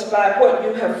influenced by what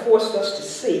you have forced us to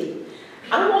see.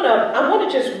 I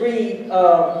want to just read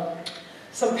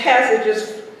some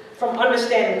passages from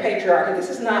Understanding Patriarchy. This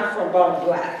is not from Bon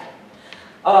Black,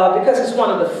 because it's one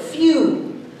of the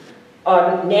few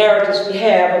narratives we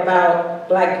have about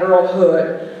black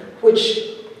girlhood, which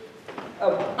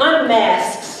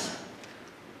unmasks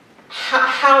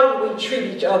how we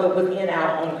treat each other within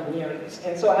our own communities.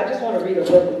 And so I just want to read a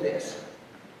little of this.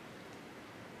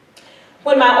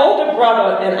 When my older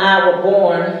brother and I were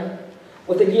born,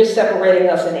 with a year separating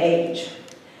us in age,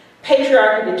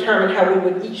 patriarchy determined how we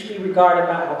would each be regarded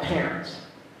by our parents.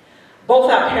 Both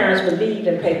our parents believed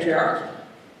in patriarchy.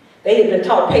 They had been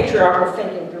taught patriarchal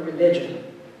thinking through religion.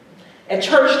 At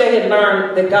church, they had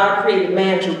learned that God created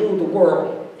man to rule the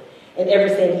world and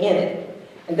everything in it,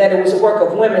 and that it was the work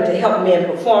of women to help men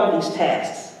perform these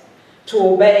tasks, to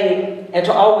obey and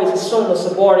to always assume a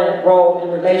subordinate role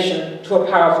in relation to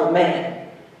a powerful man.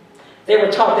 They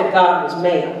were taught that God was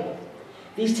male.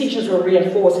 These teachings were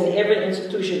reinforced in every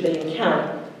institution they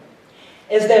encountered.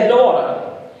 As their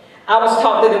daughter, I was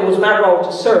taught that it was my role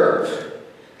to serve,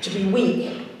 to be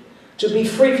weak, to be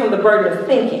free from the burden of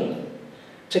thinking,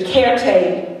 to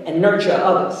caretake and nurture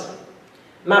others.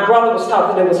 My brother was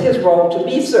taught that it was his role to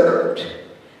be served,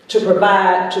 to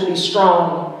provide, to be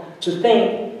strong, to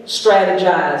think,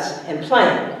 strategize, and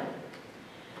plan.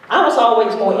 I was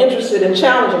always more interested in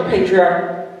challenging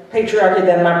patriarchy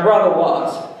than my brother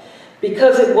was,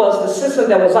 because it was the system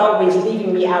that was always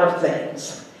leaving me out of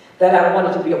things that I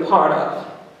wanted to be a part of.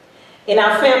 In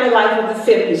our family life of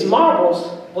the 50s, marbles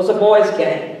was a boys'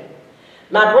 game.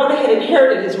 My brother had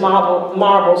inherited his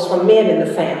marbles from men in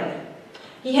the family.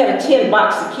 He had a tin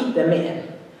box to keep them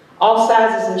in, all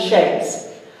sizes and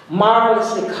shapes,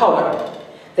 marvelously colored.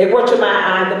 They were, to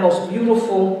my eye, the most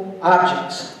beautiful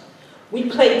objects. We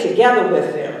played together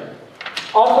with them,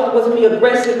 often with me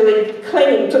aggressively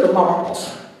clinging to the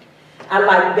marbles I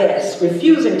liked best,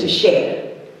 refusing to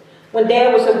share. When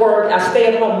Dad was at work, our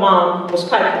stay-at-home mom was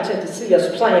quite content to see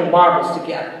us playing marbles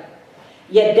together.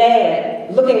 Yet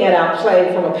Dad, looking at our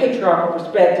play from a patriarchal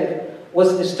perspective,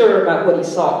 was disturbed by what he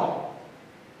saw.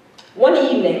 One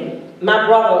evening, my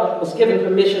brother was given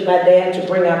permission by Dad to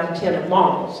bring out the tin of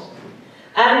marbles.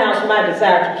 I announced my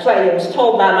desire to play and was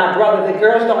told by my brother that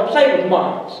girls don't play with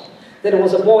marbles, that it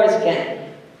was a boys' game.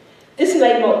 This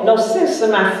made no sense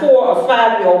in my 4- or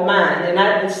 5-year-old mind, and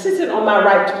I insisted on my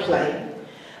right to play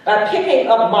by picking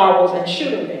up marbles and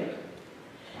shooting them.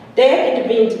 Dad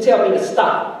intervened to tell me to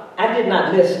stop. I did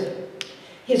not listen.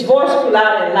 His voice grew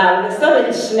louder and louder, and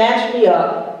suddenly he snatched me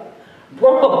up,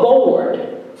 broke a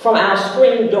board from our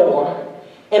screen door,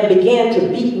 and began to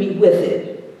beat me with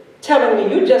it, telling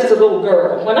me, "You're just a little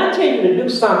girl. When I tell you to do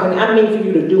something, I mean for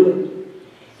you to do it."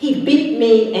 He beat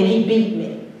me and he beat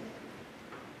me,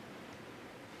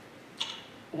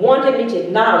 wanting me to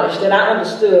acknowledge that I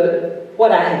understood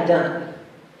what I had done.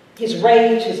 His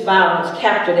rage, his violence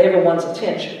captured everyone's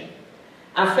attention.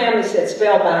 Our family sat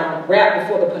spellbound, wrapped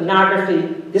before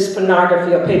this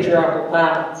pornography of patriarchal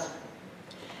violence.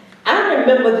 I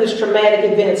remember this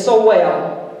traumatic event so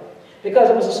well because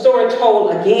it was a story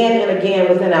told again and again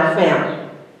within our family.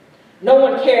 No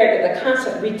one cared that the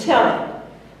constant retelling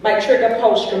might trigger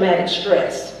post-traumatic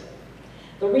stress.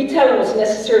 The retelling was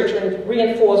necessary to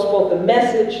reinforce both the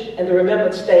message and the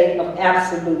remembered state of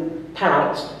absolute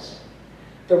powerlessness.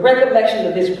 The recollection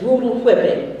of this brutal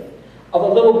whipping of a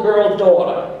little girl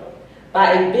daughter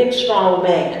by a big, strong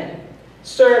man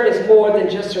served as more than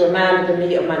just a reminder to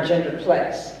me of my gender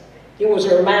place. It was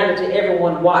a reminder to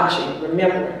everyone watching,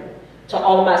 remembering, to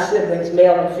all my siblings,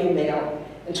 male and female,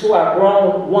 and to our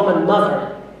grown woman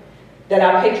mother, that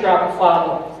our patriarchal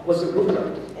father was the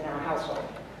ruler in our household.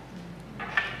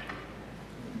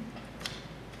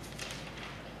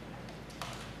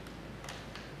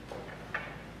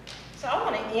 So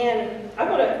I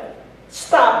want to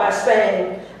stop by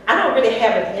saying, I don't really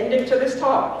have an ending to this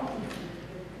talk.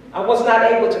 I was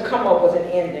not able to come up with an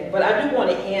ending, but I do want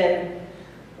to end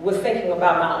with thinking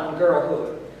about my own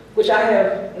girlhood, which I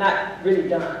have not really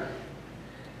done.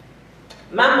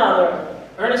 My mother,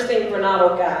 Ernestine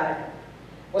Granado Guy,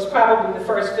 was probably the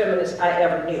first feminist I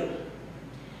ever knew.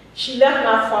 She left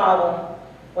my father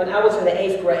when I was in the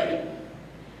 8th grade,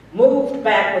 moved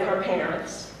back with her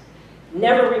parents,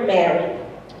 never remarried,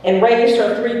 and raised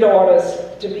her 3 daughters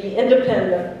to be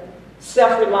independent,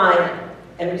 self-reliant,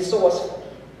 and resourceful.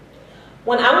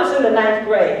 When I was in the 9th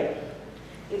grade,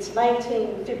 it's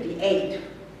 1958,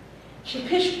 she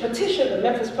petitioned the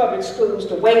Memphis Public Schools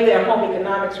to waive their home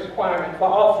economics requirement for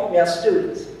all female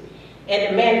students and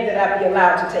demanded that I be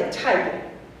allowed to take typing,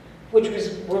 which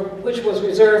was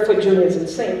reserved for juniors and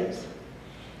seniors.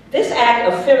 This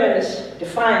act of feminist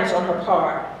defiance on her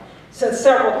part sent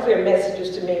several clear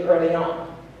messages to me early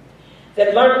on.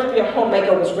 That learning to be a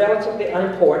homemaker was relatively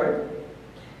unimportant,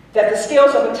 that the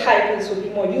skills of a typist would be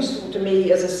more useful to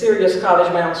me as a serious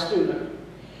college-bound student,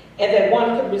 and that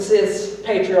one could resist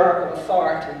patriarchal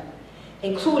authority,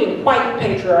 including white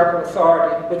patriarchal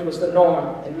authority, which was the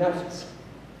norm in Memphis.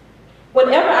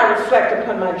 Whenever I reflect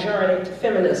upon my journey to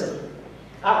feminism,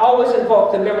 I always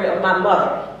invoke the memory of my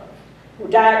mother, who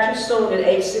died too soon at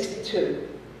age 62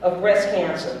 of breast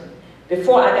cancer,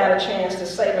 before I got a chance to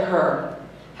say to her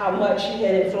how much she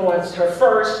had influenced her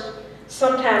first,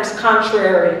 sometimes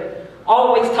contrary,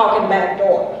 always talking back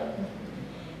daughter.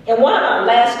 In one of our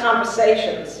last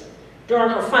conversations during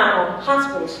her final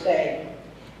hospital stay,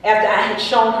 after I had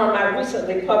shown her my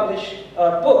recently published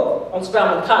book on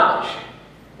Spelman College,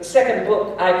 the second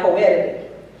book I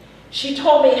co-edited, she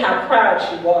told me how proud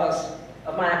she was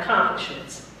of my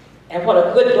accomplishments and what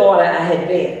a good daughter I had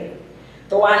been,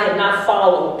 though I had not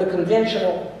followed the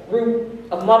conventional route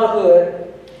of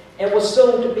motherhood and was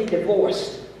soon to be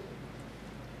divorced.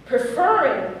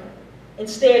 Preferring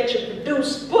instead to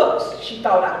produce books, she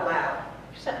thought out loud.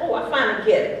 She said, oh, I finally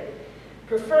get it.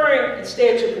 Preferring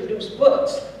instead to produce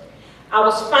books, I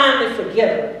was finally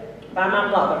forgiven by my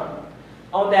mother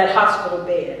on that hospital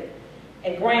bed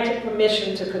and granted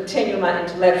permission to continue my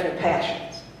intellectual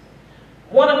passions.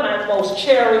 One of my most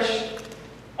cherished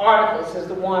articles is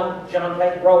the one John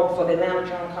Blake wrote for the Atlanta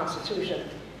Journal-Constitution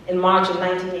in March of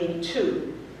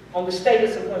 1982 on the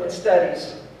status of women's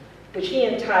studies, which he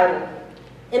entitled,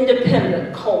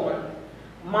 Independent,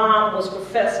 Mom was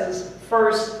Professor's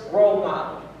First Role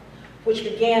Model, which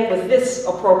began with this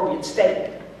appropriate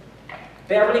statement.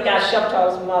 Beverly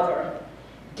Guy-Sheftall's mother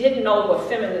didn't know what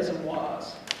feminism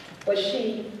was, but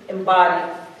she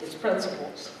embodied its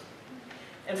principles.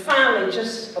 And finally,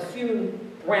 just a few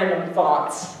random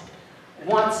thoughts.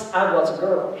 Once I was a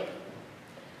girl,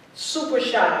 super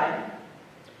shy,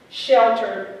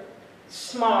 sheltered,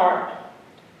 smart,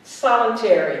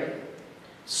 solitary,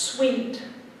 sweet,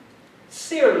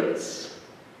 serious,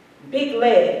 big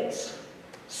legs,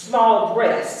 small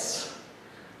breasts,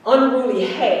 unruly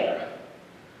hair,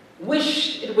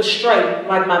 wished it was straight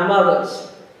like my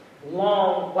mother's,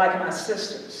 long like my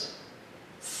sister's,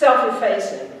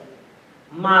 self-effacing,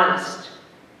 modest,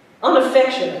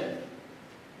 unaffectionate,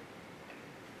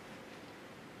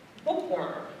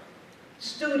 bookworm,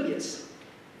 studious,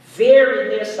 very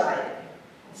nearsighted,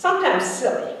 sometimes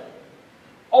silly,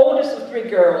 oldest of three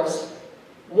girls,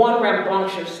 one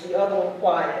rambunctious, the other one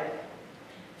quiet,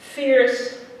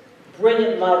 fierce,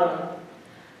 brilliant mother,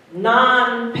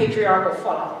 non-patriarchal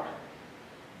father,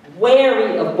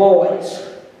 wary of boys,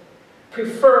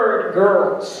 preferred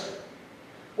girls,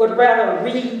 would rather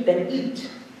read than eat,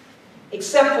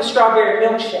 except for strawberry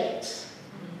milkshakes,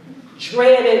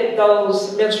 dreaded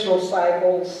those menstrual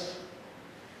cycles,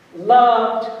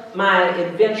 loved my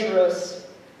adventurous,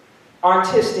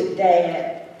 artistic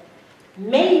dad,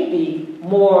 maybe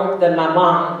more than my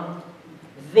mom,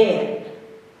 then,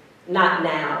 not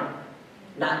now,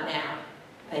 not now.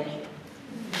 Thank you.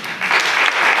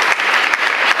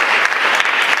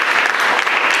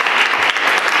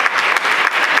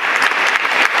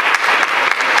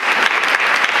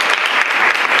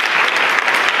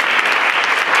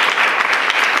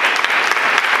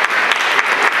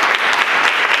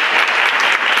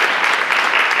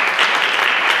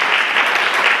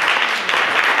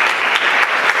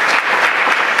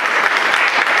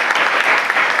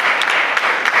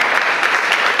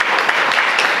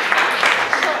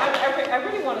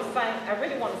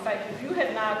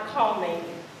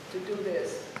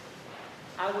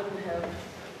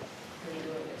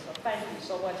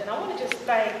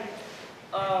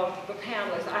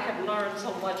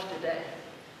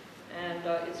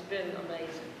 It's been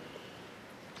amazing.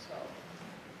 So,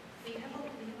 we have a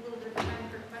little bit of time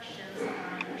for questions.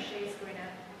 Shay's going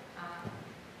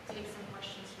to take some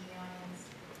questions from the audience.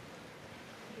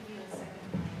 I'll give you a second.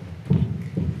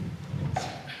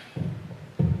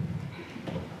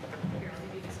 Here, I'll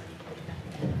give you this one.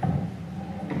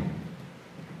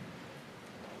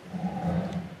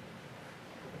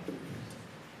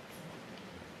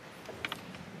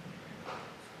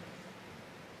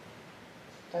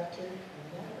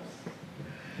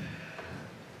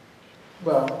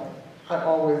 Well, I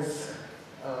always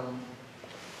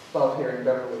love hearing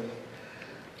Beverly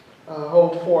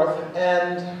hold forth.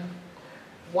 And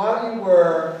while you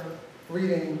were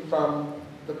reading from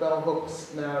the Bell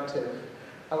Hooks narrative,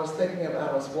 I was thinking of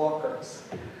Alice Walker's.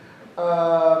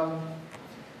 And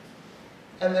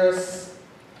there's,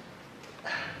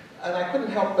 and I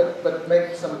couldn't help but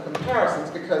make some comparisons,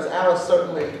 because Alice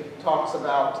certainly talks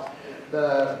about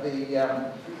the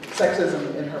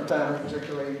sexism in her family,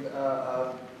 particularly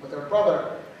with her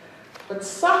brother. But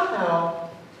somehow,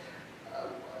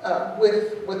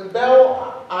 with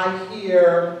Belle, I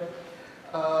hear,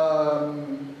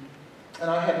 and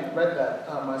I hadn't read that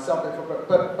myself before,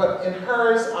 but in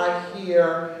hers, I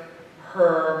hear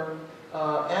her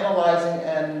analyzing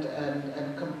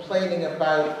and complaining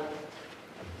about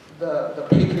the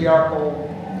patriarchal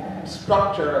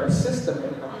structure and system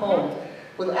in her home.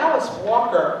 With Alice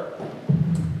Walker,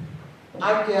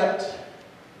 I get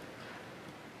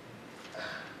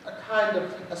a kind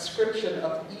of ascription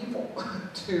of evil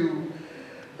to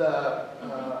the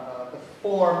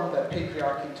form that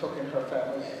patriarchy took in her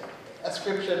family.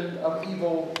 Ascription of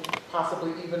evil,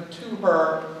 possibly even to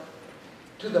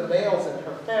the males in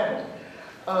her family.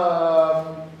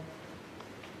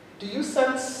 Do you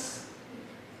sense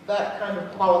that kind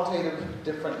of qualitative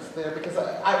difference there? Because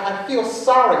I feel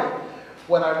sorry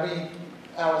when I read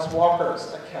Alice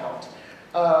Walker's account.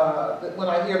 When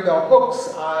I hear Bell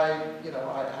Hooks, I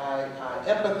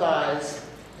empathize,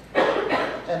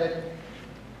 and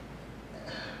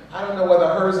I don't know whether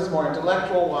hers is more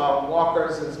intellectual while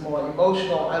Walker's is more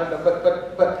emotional. I don't know,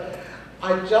 but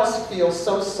I just feel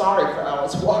so sorry for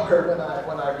Alice Walker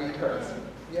when I read hers.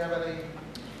 Do you have any?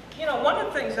 You know, one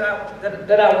of the things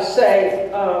that I would say,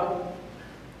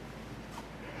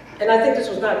 and I think this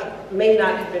may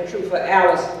not have been true for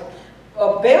Alice.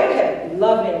 Belle had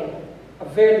a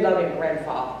very loving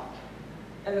grandfather,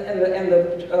 and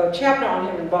the chapter on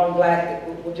him in Bone Black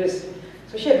will just.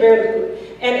 So she had very little,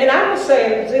 and I would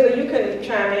say, and Zila, you can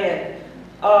chime in.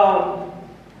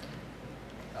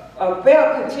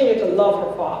 Belle continued to love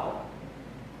her father,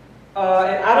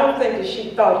 and I don't think that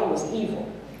she thought he was evil.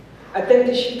 I think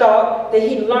that she thought that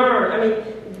he learned. I mean,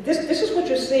 this is what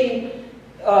you see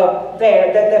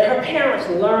there, that her parents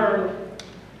learned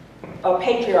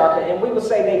patriarchy, and we would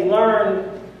say they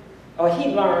learned, or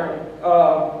he learned,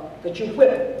 that you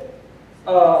whip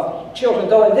children.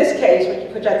 Though in this case,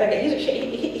 which I think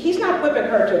he's not whipping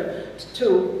her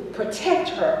to protect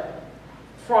her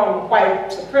from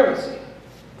white supremacy.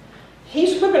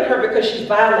 He's whipping her because she's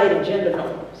violating gender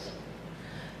norms.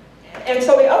 And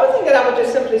so the other thing that I would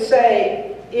just simply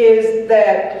say is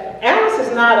that Alice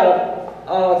is not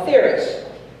a theorist.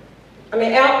 I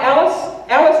mean,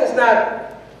 Alice is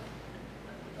not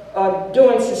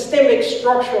doing systemic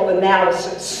structural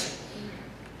analysis.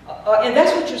 And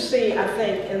that's what you see, I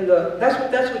think, in the that's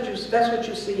what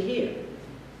you see here.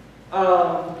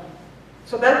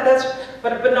 So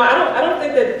but no, I don't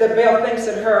think that Belle thinks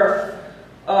that her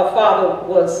father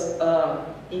was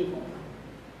evil.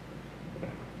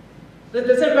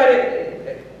 Does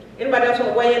anybody else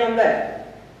want to weigh in on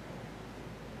that?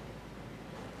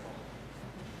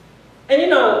 And you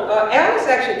know, Alice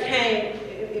actually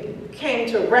came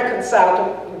to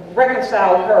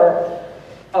reconcile her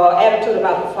attitude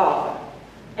about her father,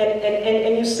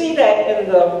 and you see that in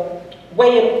the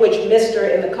way in which Mr.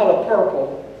 in the color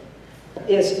purple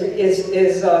is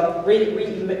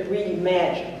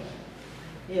reimagined.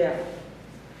 Yeah.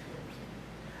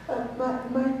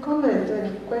 My comment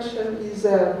and question is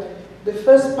the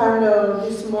first panel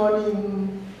this morning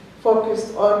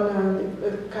focused on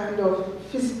a kind of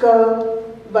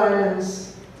physical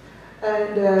violence,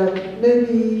 and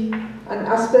maybe an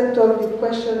aspect of the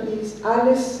question is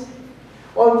Alice,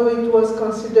 although it was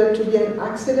considered to be an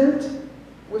accident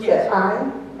with yes. the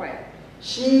eye, Right.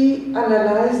 she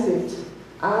analyzed it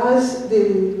as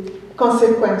the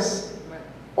consequence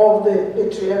of the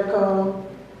patriarchal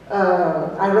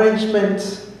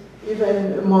arrangement,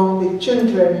 even among the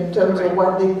children in terms of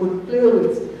what they could play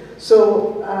with.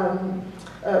 So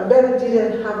Belle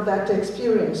didn't have that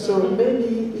experience, so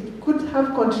maybe it could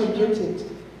have contributed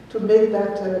to make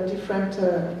that different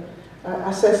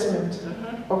assessment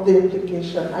of the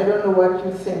implication. I don't know what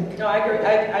you think. No, I agree.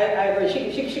 I agree.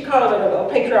 She called it a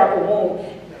patriarchal wound.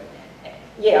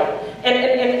 Yeah,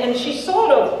 and she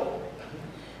sort of.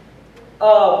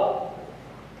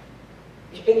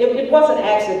 It was an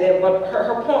accident, but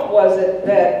her point was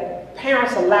that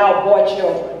parents allow boy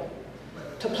children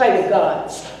to play with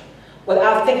guns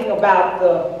without thinking about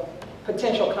the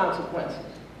potential consequences.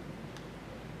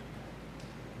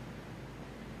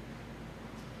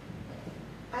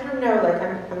 I don't know, like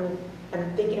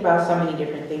I'm thinking about so many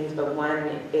different things, but one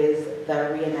is the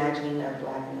reimagining of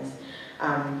blackness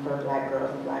for black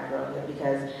girls and black girlhood,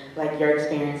 because like your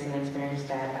experience and the experience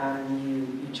that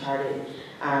you charted,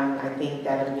 I think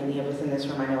that many of us in this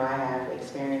room, I know I have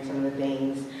experienced some of the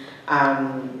things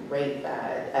rape,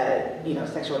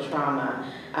 sexual trauma,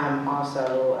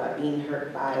 also being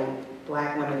hurt by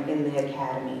Black women in the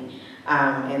academy,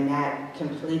 and that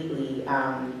completely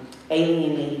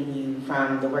alienating you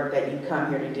from the work that you come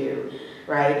here to do,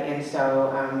 right? And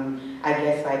so I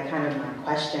guess like kind of my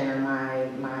question or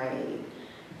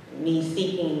me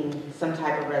seeking some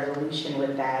type of resolution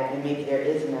with that, and maybe there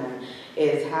is none,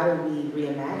 is how do we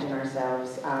reimagine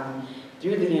ourselves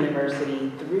through the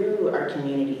university, through our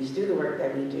communities, through the work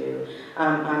that we do,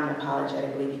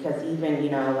 unapologetically, because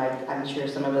even, like I'm sure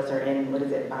some of us are in,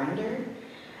 Binder?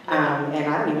 And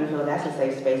I don't even feel that's a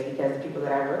safe space because the people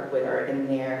that I work with are in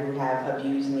there who have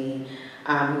abused me,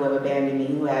 who have abandoned me,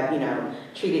 who have,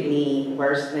 treated me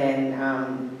worse than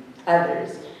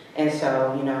others. And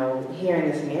so,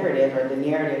 hearing this narrative or the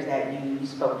narratives that you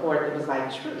spoke forth, it was like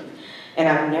truth. And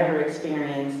I've never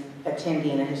experienced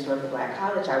attending a historically Black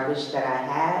college. I wish that I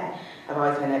had. I've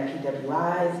always been at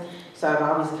PWIs. So I've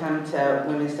always come to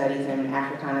women's studies and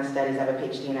Africana studies. I have a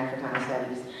PhD in Africana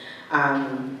studies.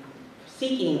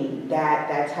 Seeking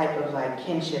that type of like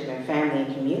kinship and family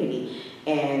and community.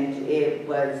 And it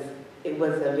was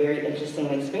a very interesting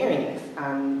experience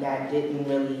that didn't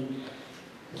really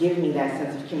give me that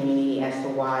sense of community as to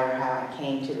why or how I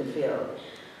came to the field.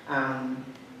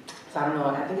 So I don't know,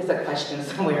 I think it's a question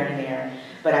somewhere in there,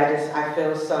 but I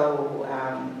feel so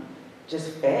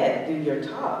just fed through your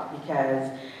talk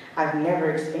because I've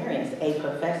never experienced a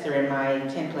professor in my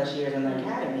 10 plus years in the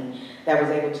academy that was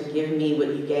able to give me what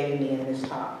you gave me in this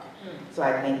talk. So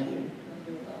I thank you.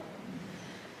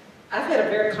 I've had a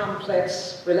very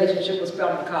complex relationship with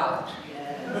Spelman College.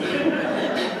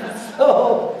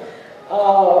 So,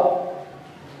 a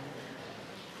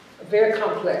very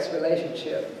complex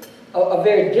relationship. A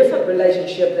very different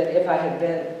relationship than if I had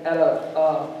been at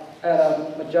a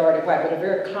majority white, but a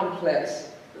very complex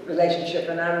relationship.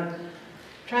 And I'm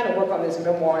trying to work on this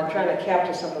memoir and trying to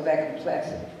capture some of that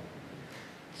complexity.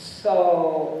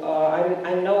 So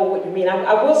I know what you mean.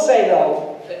 I will say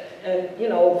though, and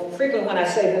frequently when I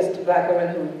say this to Black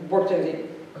women who've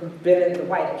been in the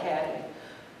white academy,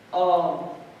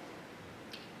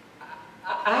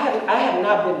 I have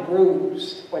not been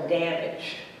bruised or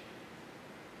damaged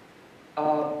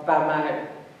by my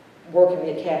work in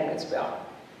the academy at Spelman.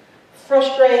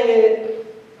 Frustrated,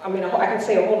 I can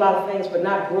say a whole lot of things, but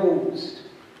not bruised.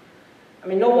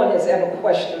 No one has ever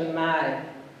questioned my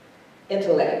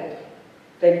intellect.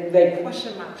 They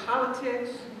question my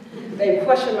politics, they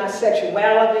question my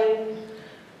sexuality,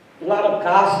 a lot of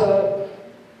gossip,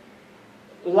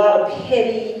 a lot of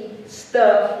petty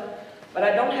stuff, but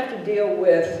I don't have to deal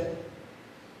with,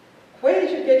 where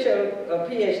did you get your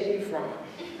PhD from?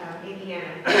 Indiana.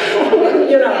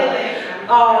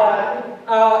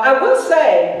 I will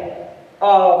say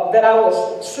that I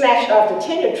was snatched off the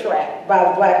tenure track by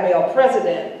the Black male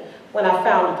president when I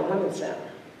founded the Women's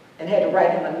Center and had to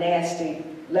write him a nasty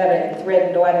letter and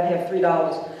threatened, though I didn't have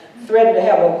 $3, threatened to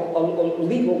have a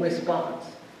legal response.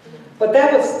 But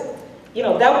that was,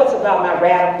 that was about my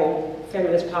radical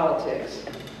feminist politics.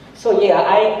 So yeah,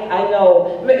 I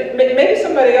know, maybe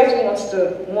somebody else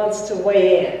wants to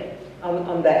weigh in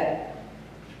on that.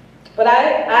 But when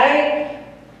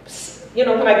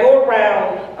I go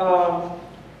around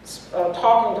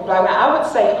talking to Black men, I would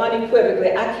say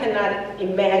unequivocally, I cannot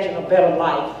imagine a better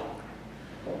life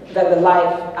than the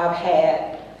life I've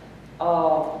had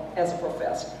as a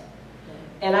professor.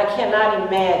 And I cannot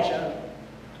imagine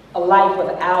a life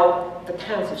without the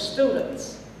kinds of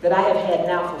students that I have had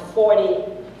now for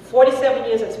 47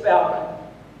 years at Spelman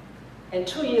and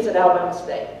 2 years at Alabama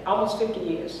State, almost 50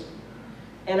 years.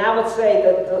 And I would say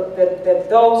that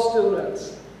those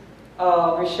students,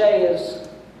 Richey is,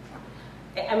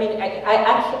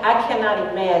 I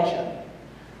cannot imagine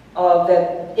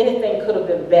that anything could have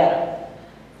been better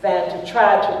than to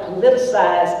try to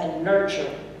politicize and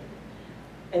nurture.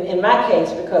 And in my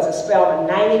case, because at Spelman,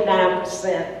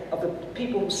 99% of the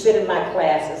people who sit in my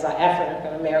classes are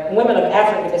African American, women of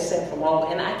African descent from all,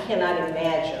 and I cannot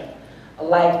imagine a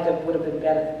life that would have been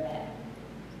better than that.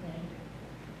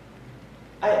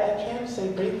 I can say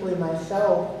briefly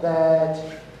myself that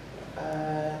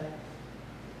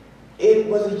it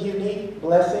was a unique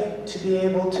blessing to be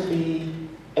able to be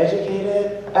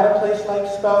educated at a place like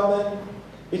Spelman,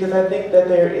 because I think that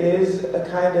there is a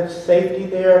kind of safety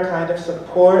there, a kind of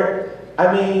support.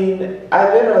 I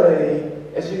literally,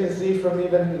 as you can see from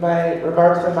even my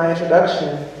remarks in my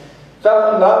introduction,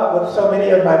 fell in love with so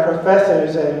many of my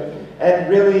professors and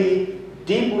really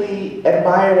deeply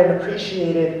admired and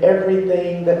appreciated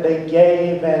everything that they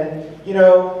gave, and you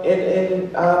know,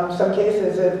 in some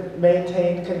cases have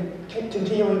maintained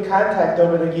continuing contact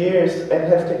over the years and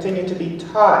has continued to be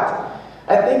taught.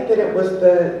 I think that it was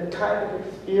the kind of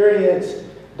experience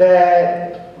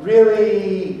that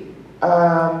really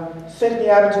sent me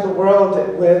out into the world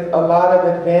with a lot of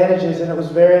advantages, and it was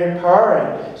very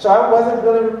empowering. So I wasn't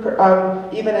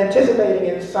really even anticipating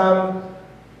in a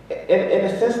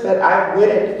sense that I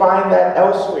wouldn't find that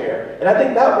elsewhere. And I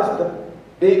think that was the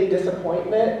big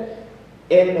disappointment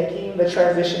in making the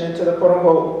transition into the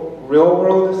quote-unquote real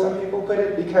world, as some people put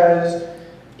it, because,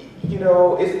 you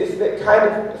know, it's the kind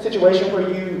of situation where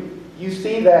you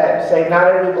see that, say, not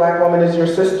every black woman is your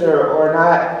sister, or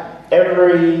not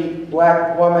every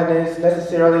black woman is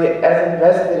necessarily as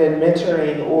invested in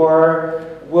mentoring or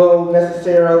will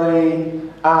necessarily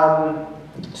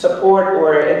support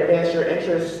or advance your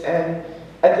interests. And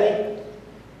I think,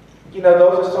 you know,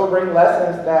 those are sobering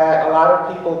lessons that a lot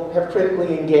of people have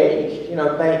critically engaged, you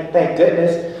know, thank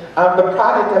goodness. The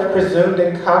project of Presumed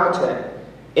Incompetent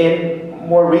in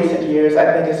more recent years,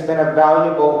 I think, has been a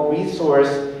valuable resource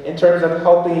in terms of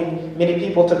helping many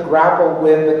people to grapple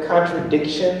with the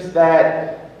contradictions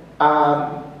that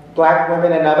black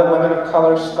women and other women of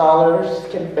color scholars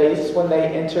can face when they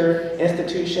enter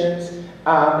institutions,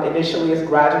 initially as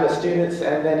graduate students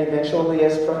and then eventually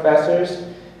as professors,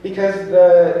 because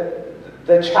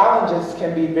the challenges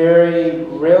can be very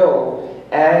real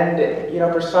and, you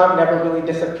know, for some never really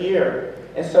disappear.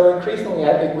 And so increasingly,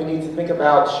 I think we need to think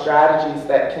about strategies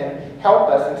that can help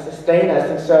us and sustain us.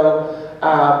 And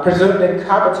so Presumed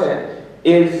Incompetent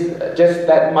is just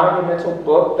that monumental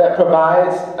book that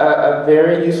provides a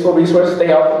very useful resource.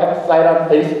 They also have a site on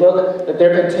Facebook that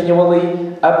they're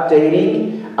continually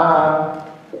updating.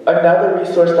 Another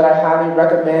resource that I highly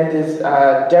recommend is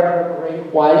Deborah Gray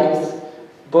White's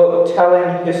book,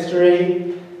 Telling History.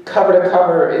 Cover to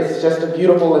cover is just a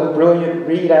beautiful and brilliant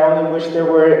read. I only wish there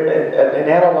were an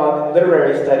analog in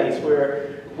literary studies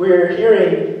where we're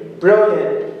hearing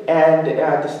brilliant and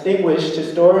distinguished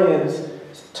historians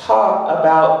talk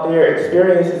about their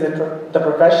experiences in the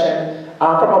profession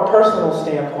from a personal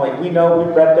standpoint. We know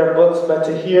we've read their books, but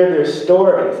to hear their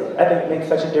stories, I think, makes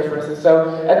such a difference. And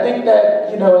so I think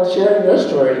that, you know, in sharing your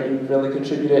story, you've really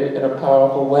contributed in a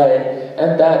powerful way.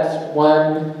 And that's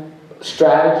one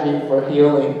strategy for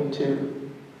healing, too.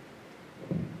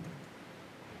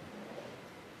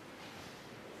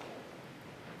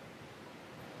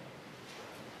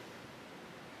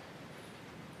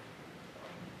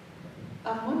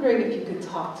 I'm wondering if you could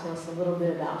talk to us a little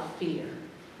bit about fear.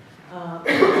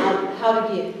 How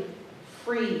to get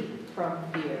free from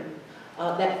fear.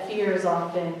 That fear is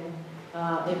often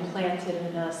implanted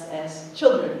in us as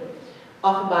children,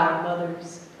 often by our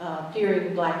mothers,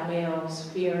 fearing black males,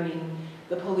 fearing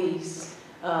the police,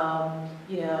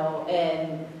 you know,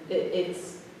 and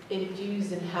it's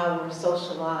infused in how we're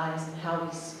socialized and how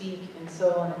we speak and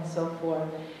so on and so forth.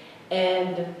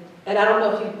 And I don't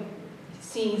know if you've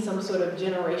seen some sort of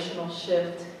generational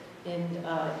shift in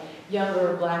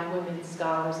younger black women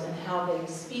scholars and how they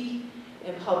speak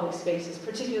in public spaces,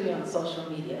 particularly on social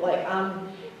media. Like, I'm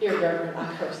irreverent,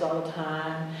 I curse all the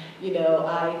time, you know,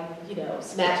 I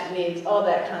snatch wigs, all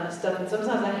that kind of stuff. And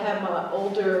sometimes I have my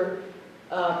older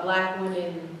black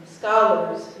women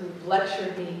scholars who've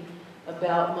lectured me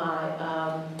about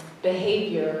my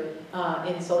behavior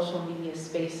in social media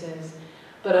spaces.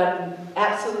 But I'm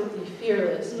absolutely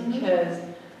fearless because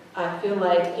I feel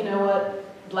like, you know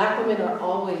what, black women are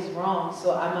always wrong,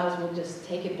 so I might as well just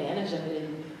take advantage of it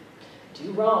and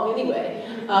do wrong anyway.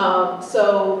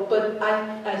 But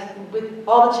I, with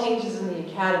all the changes in the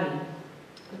academy,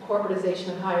 the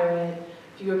corporatization of higher ed,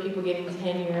 fewer people getting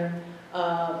tenure,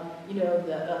 you know,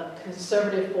 the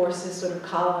conservative forces sort of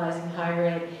colonizing higher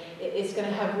ed, it's going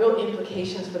to have real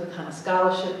implications for the kind of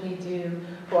scholarship we do,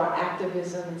 for our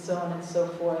activism, and so on and so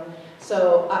forth.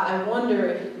 So I wonder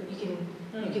if you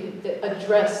can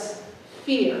address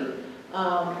fear,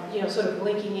 you know, sort of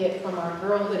linking it from our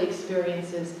girlhood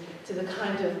experiences to the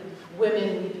kind of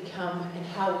women we become and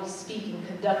how we speak and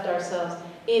conduct ourselves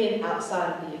in and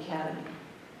outside of the academy.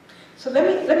 So let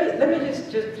me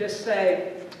just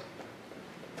say,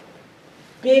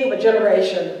 being of a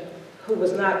generation who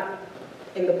was not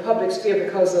in the public sphere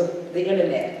because of the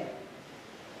internet,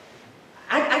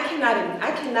 I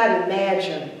cannot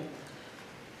imagine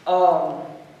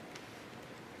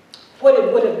what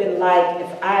it would have been like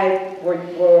if I were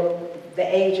the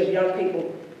age of young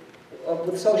people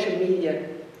with social media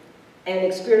and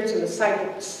experiencing the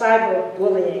cyber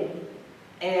bullying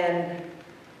and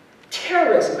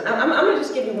terrorism. I'm going to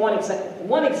just give you one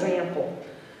example.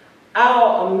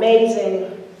 our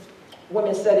amazing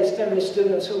women's studies feminist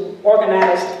students who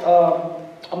organized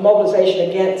a mobilization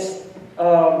against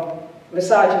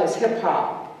misogynist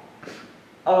hip-hop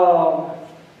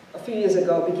a few years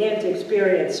ago began to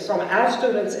experience from our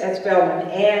students at Spelman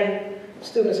and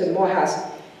students in Morehouse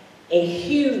a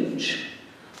huge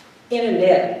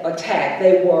internet attack.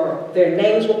 Their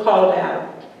names were called out.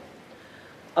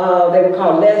 They were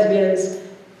called lesbians.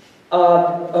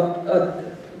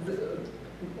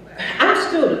 Our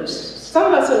students, some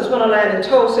of our students went online and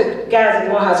said, guys at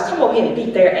Morehouse, come over here and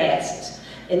beat their asses.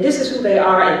 And this is who they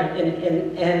are, and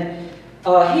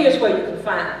here's where you can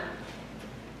find them.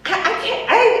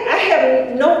 I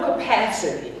have no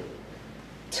capacity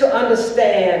to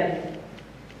understand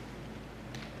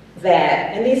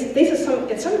that. And these are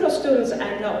some of those students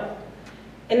I know.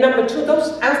 And number two,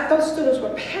 those students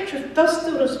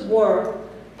were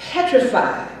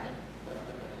petrified.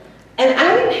 And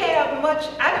I didn't have much,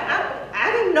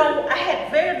 I didn't know, I had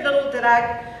very little that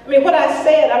I mean, what I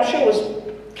said, I'm sure was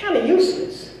kind of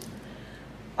useless.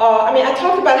 I mean, I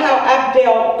talked about how I've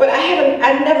dealt, but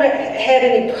I never had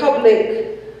any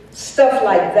public stuff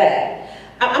like that.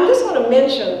 I'm just going to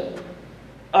mention,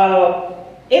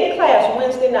 in class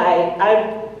Wednesday night,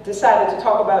 I decided to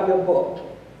talk about your book.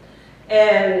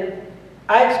 And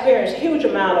I experienced a huge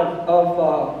amount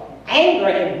of anger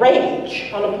and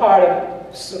rage on the part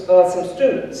of some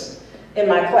students in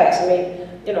my class. I mean,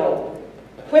 you know,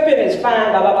 whipping is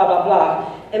fine, blah, blah, blah, blah,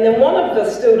 blah. And then one of the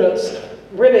students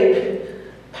really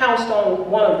pounced on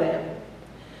one of them.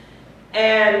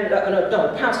 And,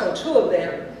 pounced on two of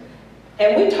them.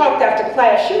 And we talked after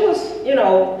class. She was, you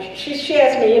know, she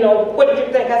asked me, you know, what did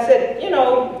you think? I said, you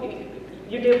know,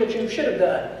 you did what you should have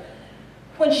done.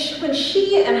 When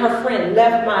she and her friend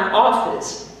left my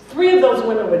office, 3 of those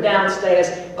women were downstairs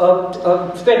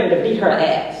threatening to beat her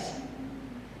ass.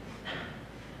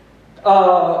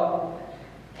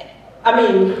 I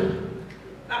mean,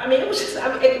 it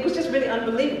was just really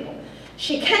unbelievable.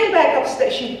 She came back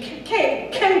upstairs. She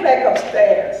came back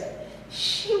upstairs.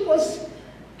 She was,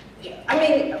 I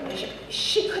mean,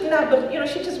 she could not believe, you know,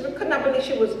 she just could not believe.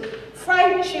 She was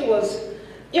frightened. She was,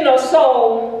 you know,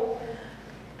 so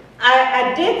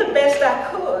I did the best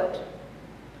I could.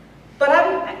 But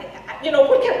you know,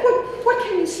 what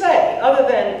can you say other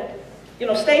than, you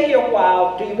know, stay here a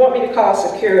while? Do you want me to call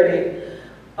security?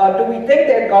 Do we think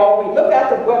they're gone? We look out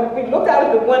the window. We looked out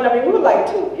of the window. I mean, we were like,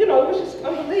 you know, it was just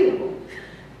unbelievable.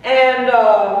 And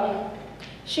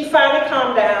she finally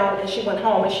calmed down and she went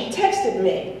home. And she texted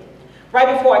me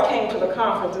right before I came to the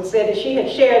conference and said that she had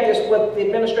shared this with the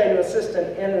administrative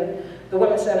assistant in the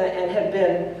Women's Center and had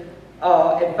been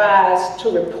advised to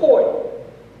report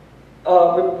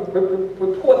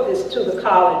this to the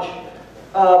college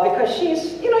because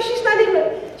she's, you know, she's not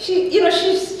even,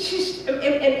 she's,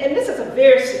 and this is a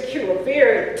very secure,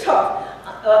 very tough,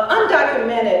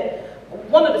 undocumented,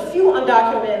 one of the few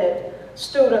undocumented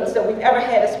students that we've ever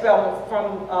had at Spelman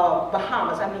from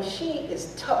Bahamas. I mean, she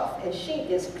is tough and she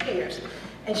is fierce.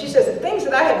 And she says the things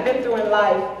that I have been through in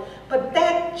life, but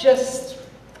that just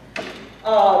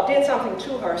did something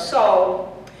to her. So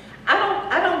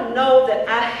I don't know that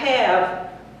I have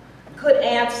good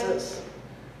answers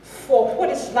for what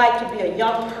it's like to be a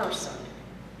young person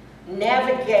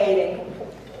navigating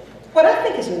what I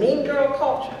think is mean girl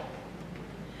culture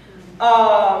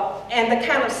and the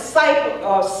kind of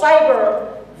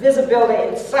cyber visibility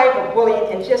and cyber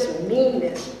bullying and just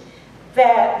meanness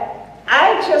that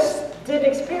I just didn't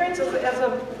experience as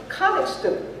a college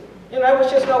student. You know, it was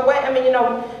just no way. I mean, you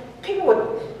know, people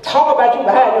would talk about you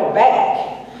behind your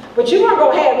back, but you weren't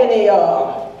going to have any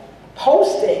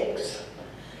postings.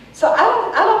 So I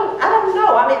don't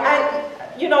know. I mean,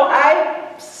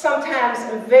 I sometimes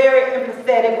am very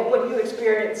empathetic with what you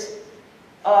experience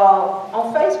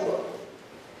on Facebook.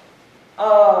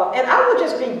 And I would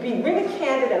just be really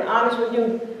candid and honest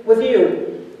with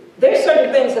you. There's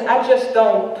certain things that I just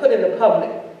don't put in the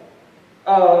public.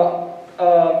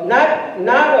 I'm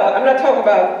not talking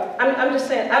about, I'm just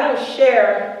saying I don't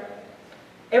share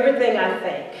everything I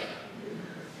think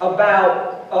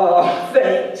about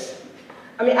things.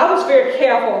 I mean, I was very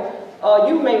careful.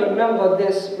 You may remember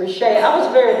this, Richey. I was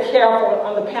very careful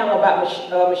on the panel about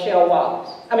Michelle Wallace.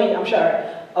 I mean, I'm sorry.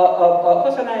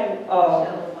 What's her name?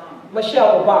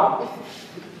 Michelle Obama.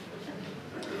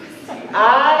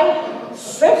 I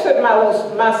censored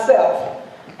myself,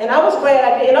 and I was glad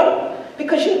I did. You know,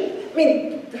 because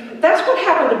that's what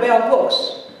happened to Bell Hooks.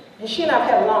 And she and I have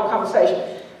had a long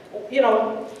conversation. You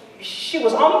know, she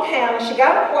was on the panel. She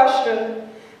got a question,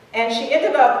 and she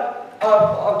ended up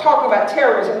talking about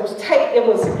terrorism.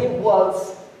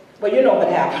 Well, you know what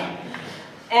happened.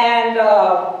 And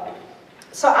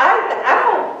So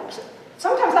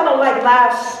sometimes I don't like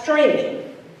live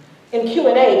streaming in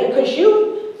Q&A because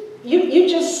you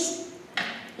just,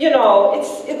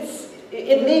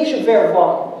 it leaves you very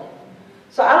vulnerable.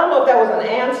 So I don't know if that was an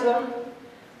answer,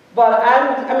 but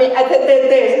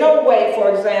there's no way, for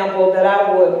example, that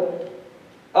I would,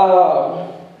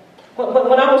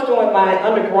 when I was doing my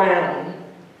underground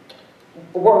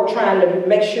work trying to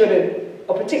make sure that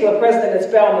a particular president at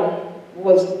Spelman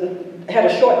had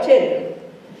a short tenure,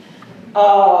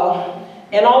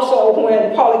 and also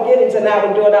when Paula Giddings and I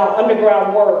were doing our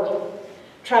underground work,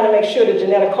 trying to make sure that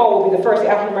Janetta Cole would be the first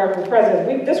African-American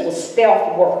president, this was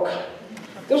stealth work.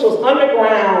 This was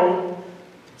underground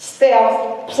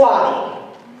stealth plotting.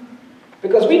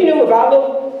 Because we knew if our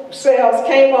little cells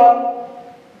came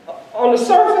up on the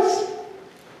surface,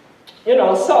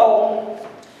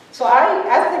 so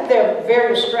I think there are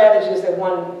various strategies that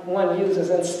one uses,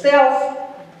 and stealth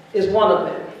is one of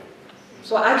them.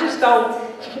 So I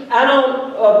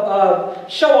don't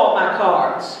show all my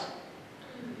cards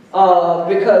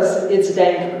because it's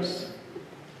dangerous.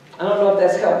 I don't know if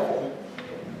that's helpful.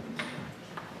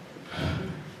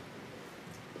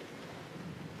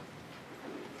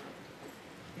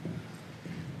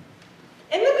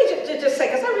 And let me just say,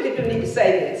 because I really do need to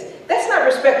say this, that's not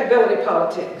respectability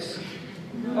politics.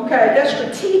 Okay, that's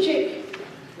strategic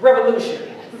revolution.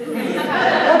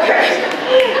 Okay.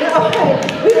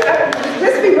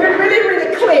 Let's be really,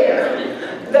 really clear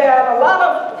that a lot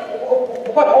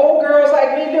of what old girls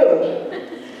like me do,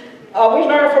 we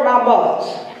learn from our mothers,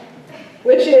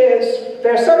 which is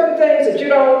there are certain things that you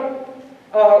don't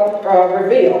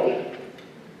reveal.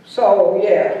 So,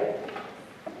 yeah.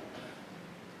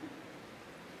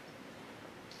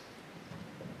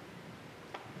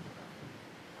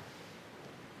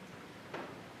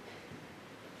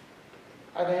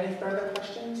 Are there any further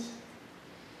questions?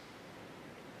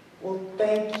 Well,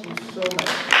 thank you so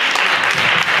much.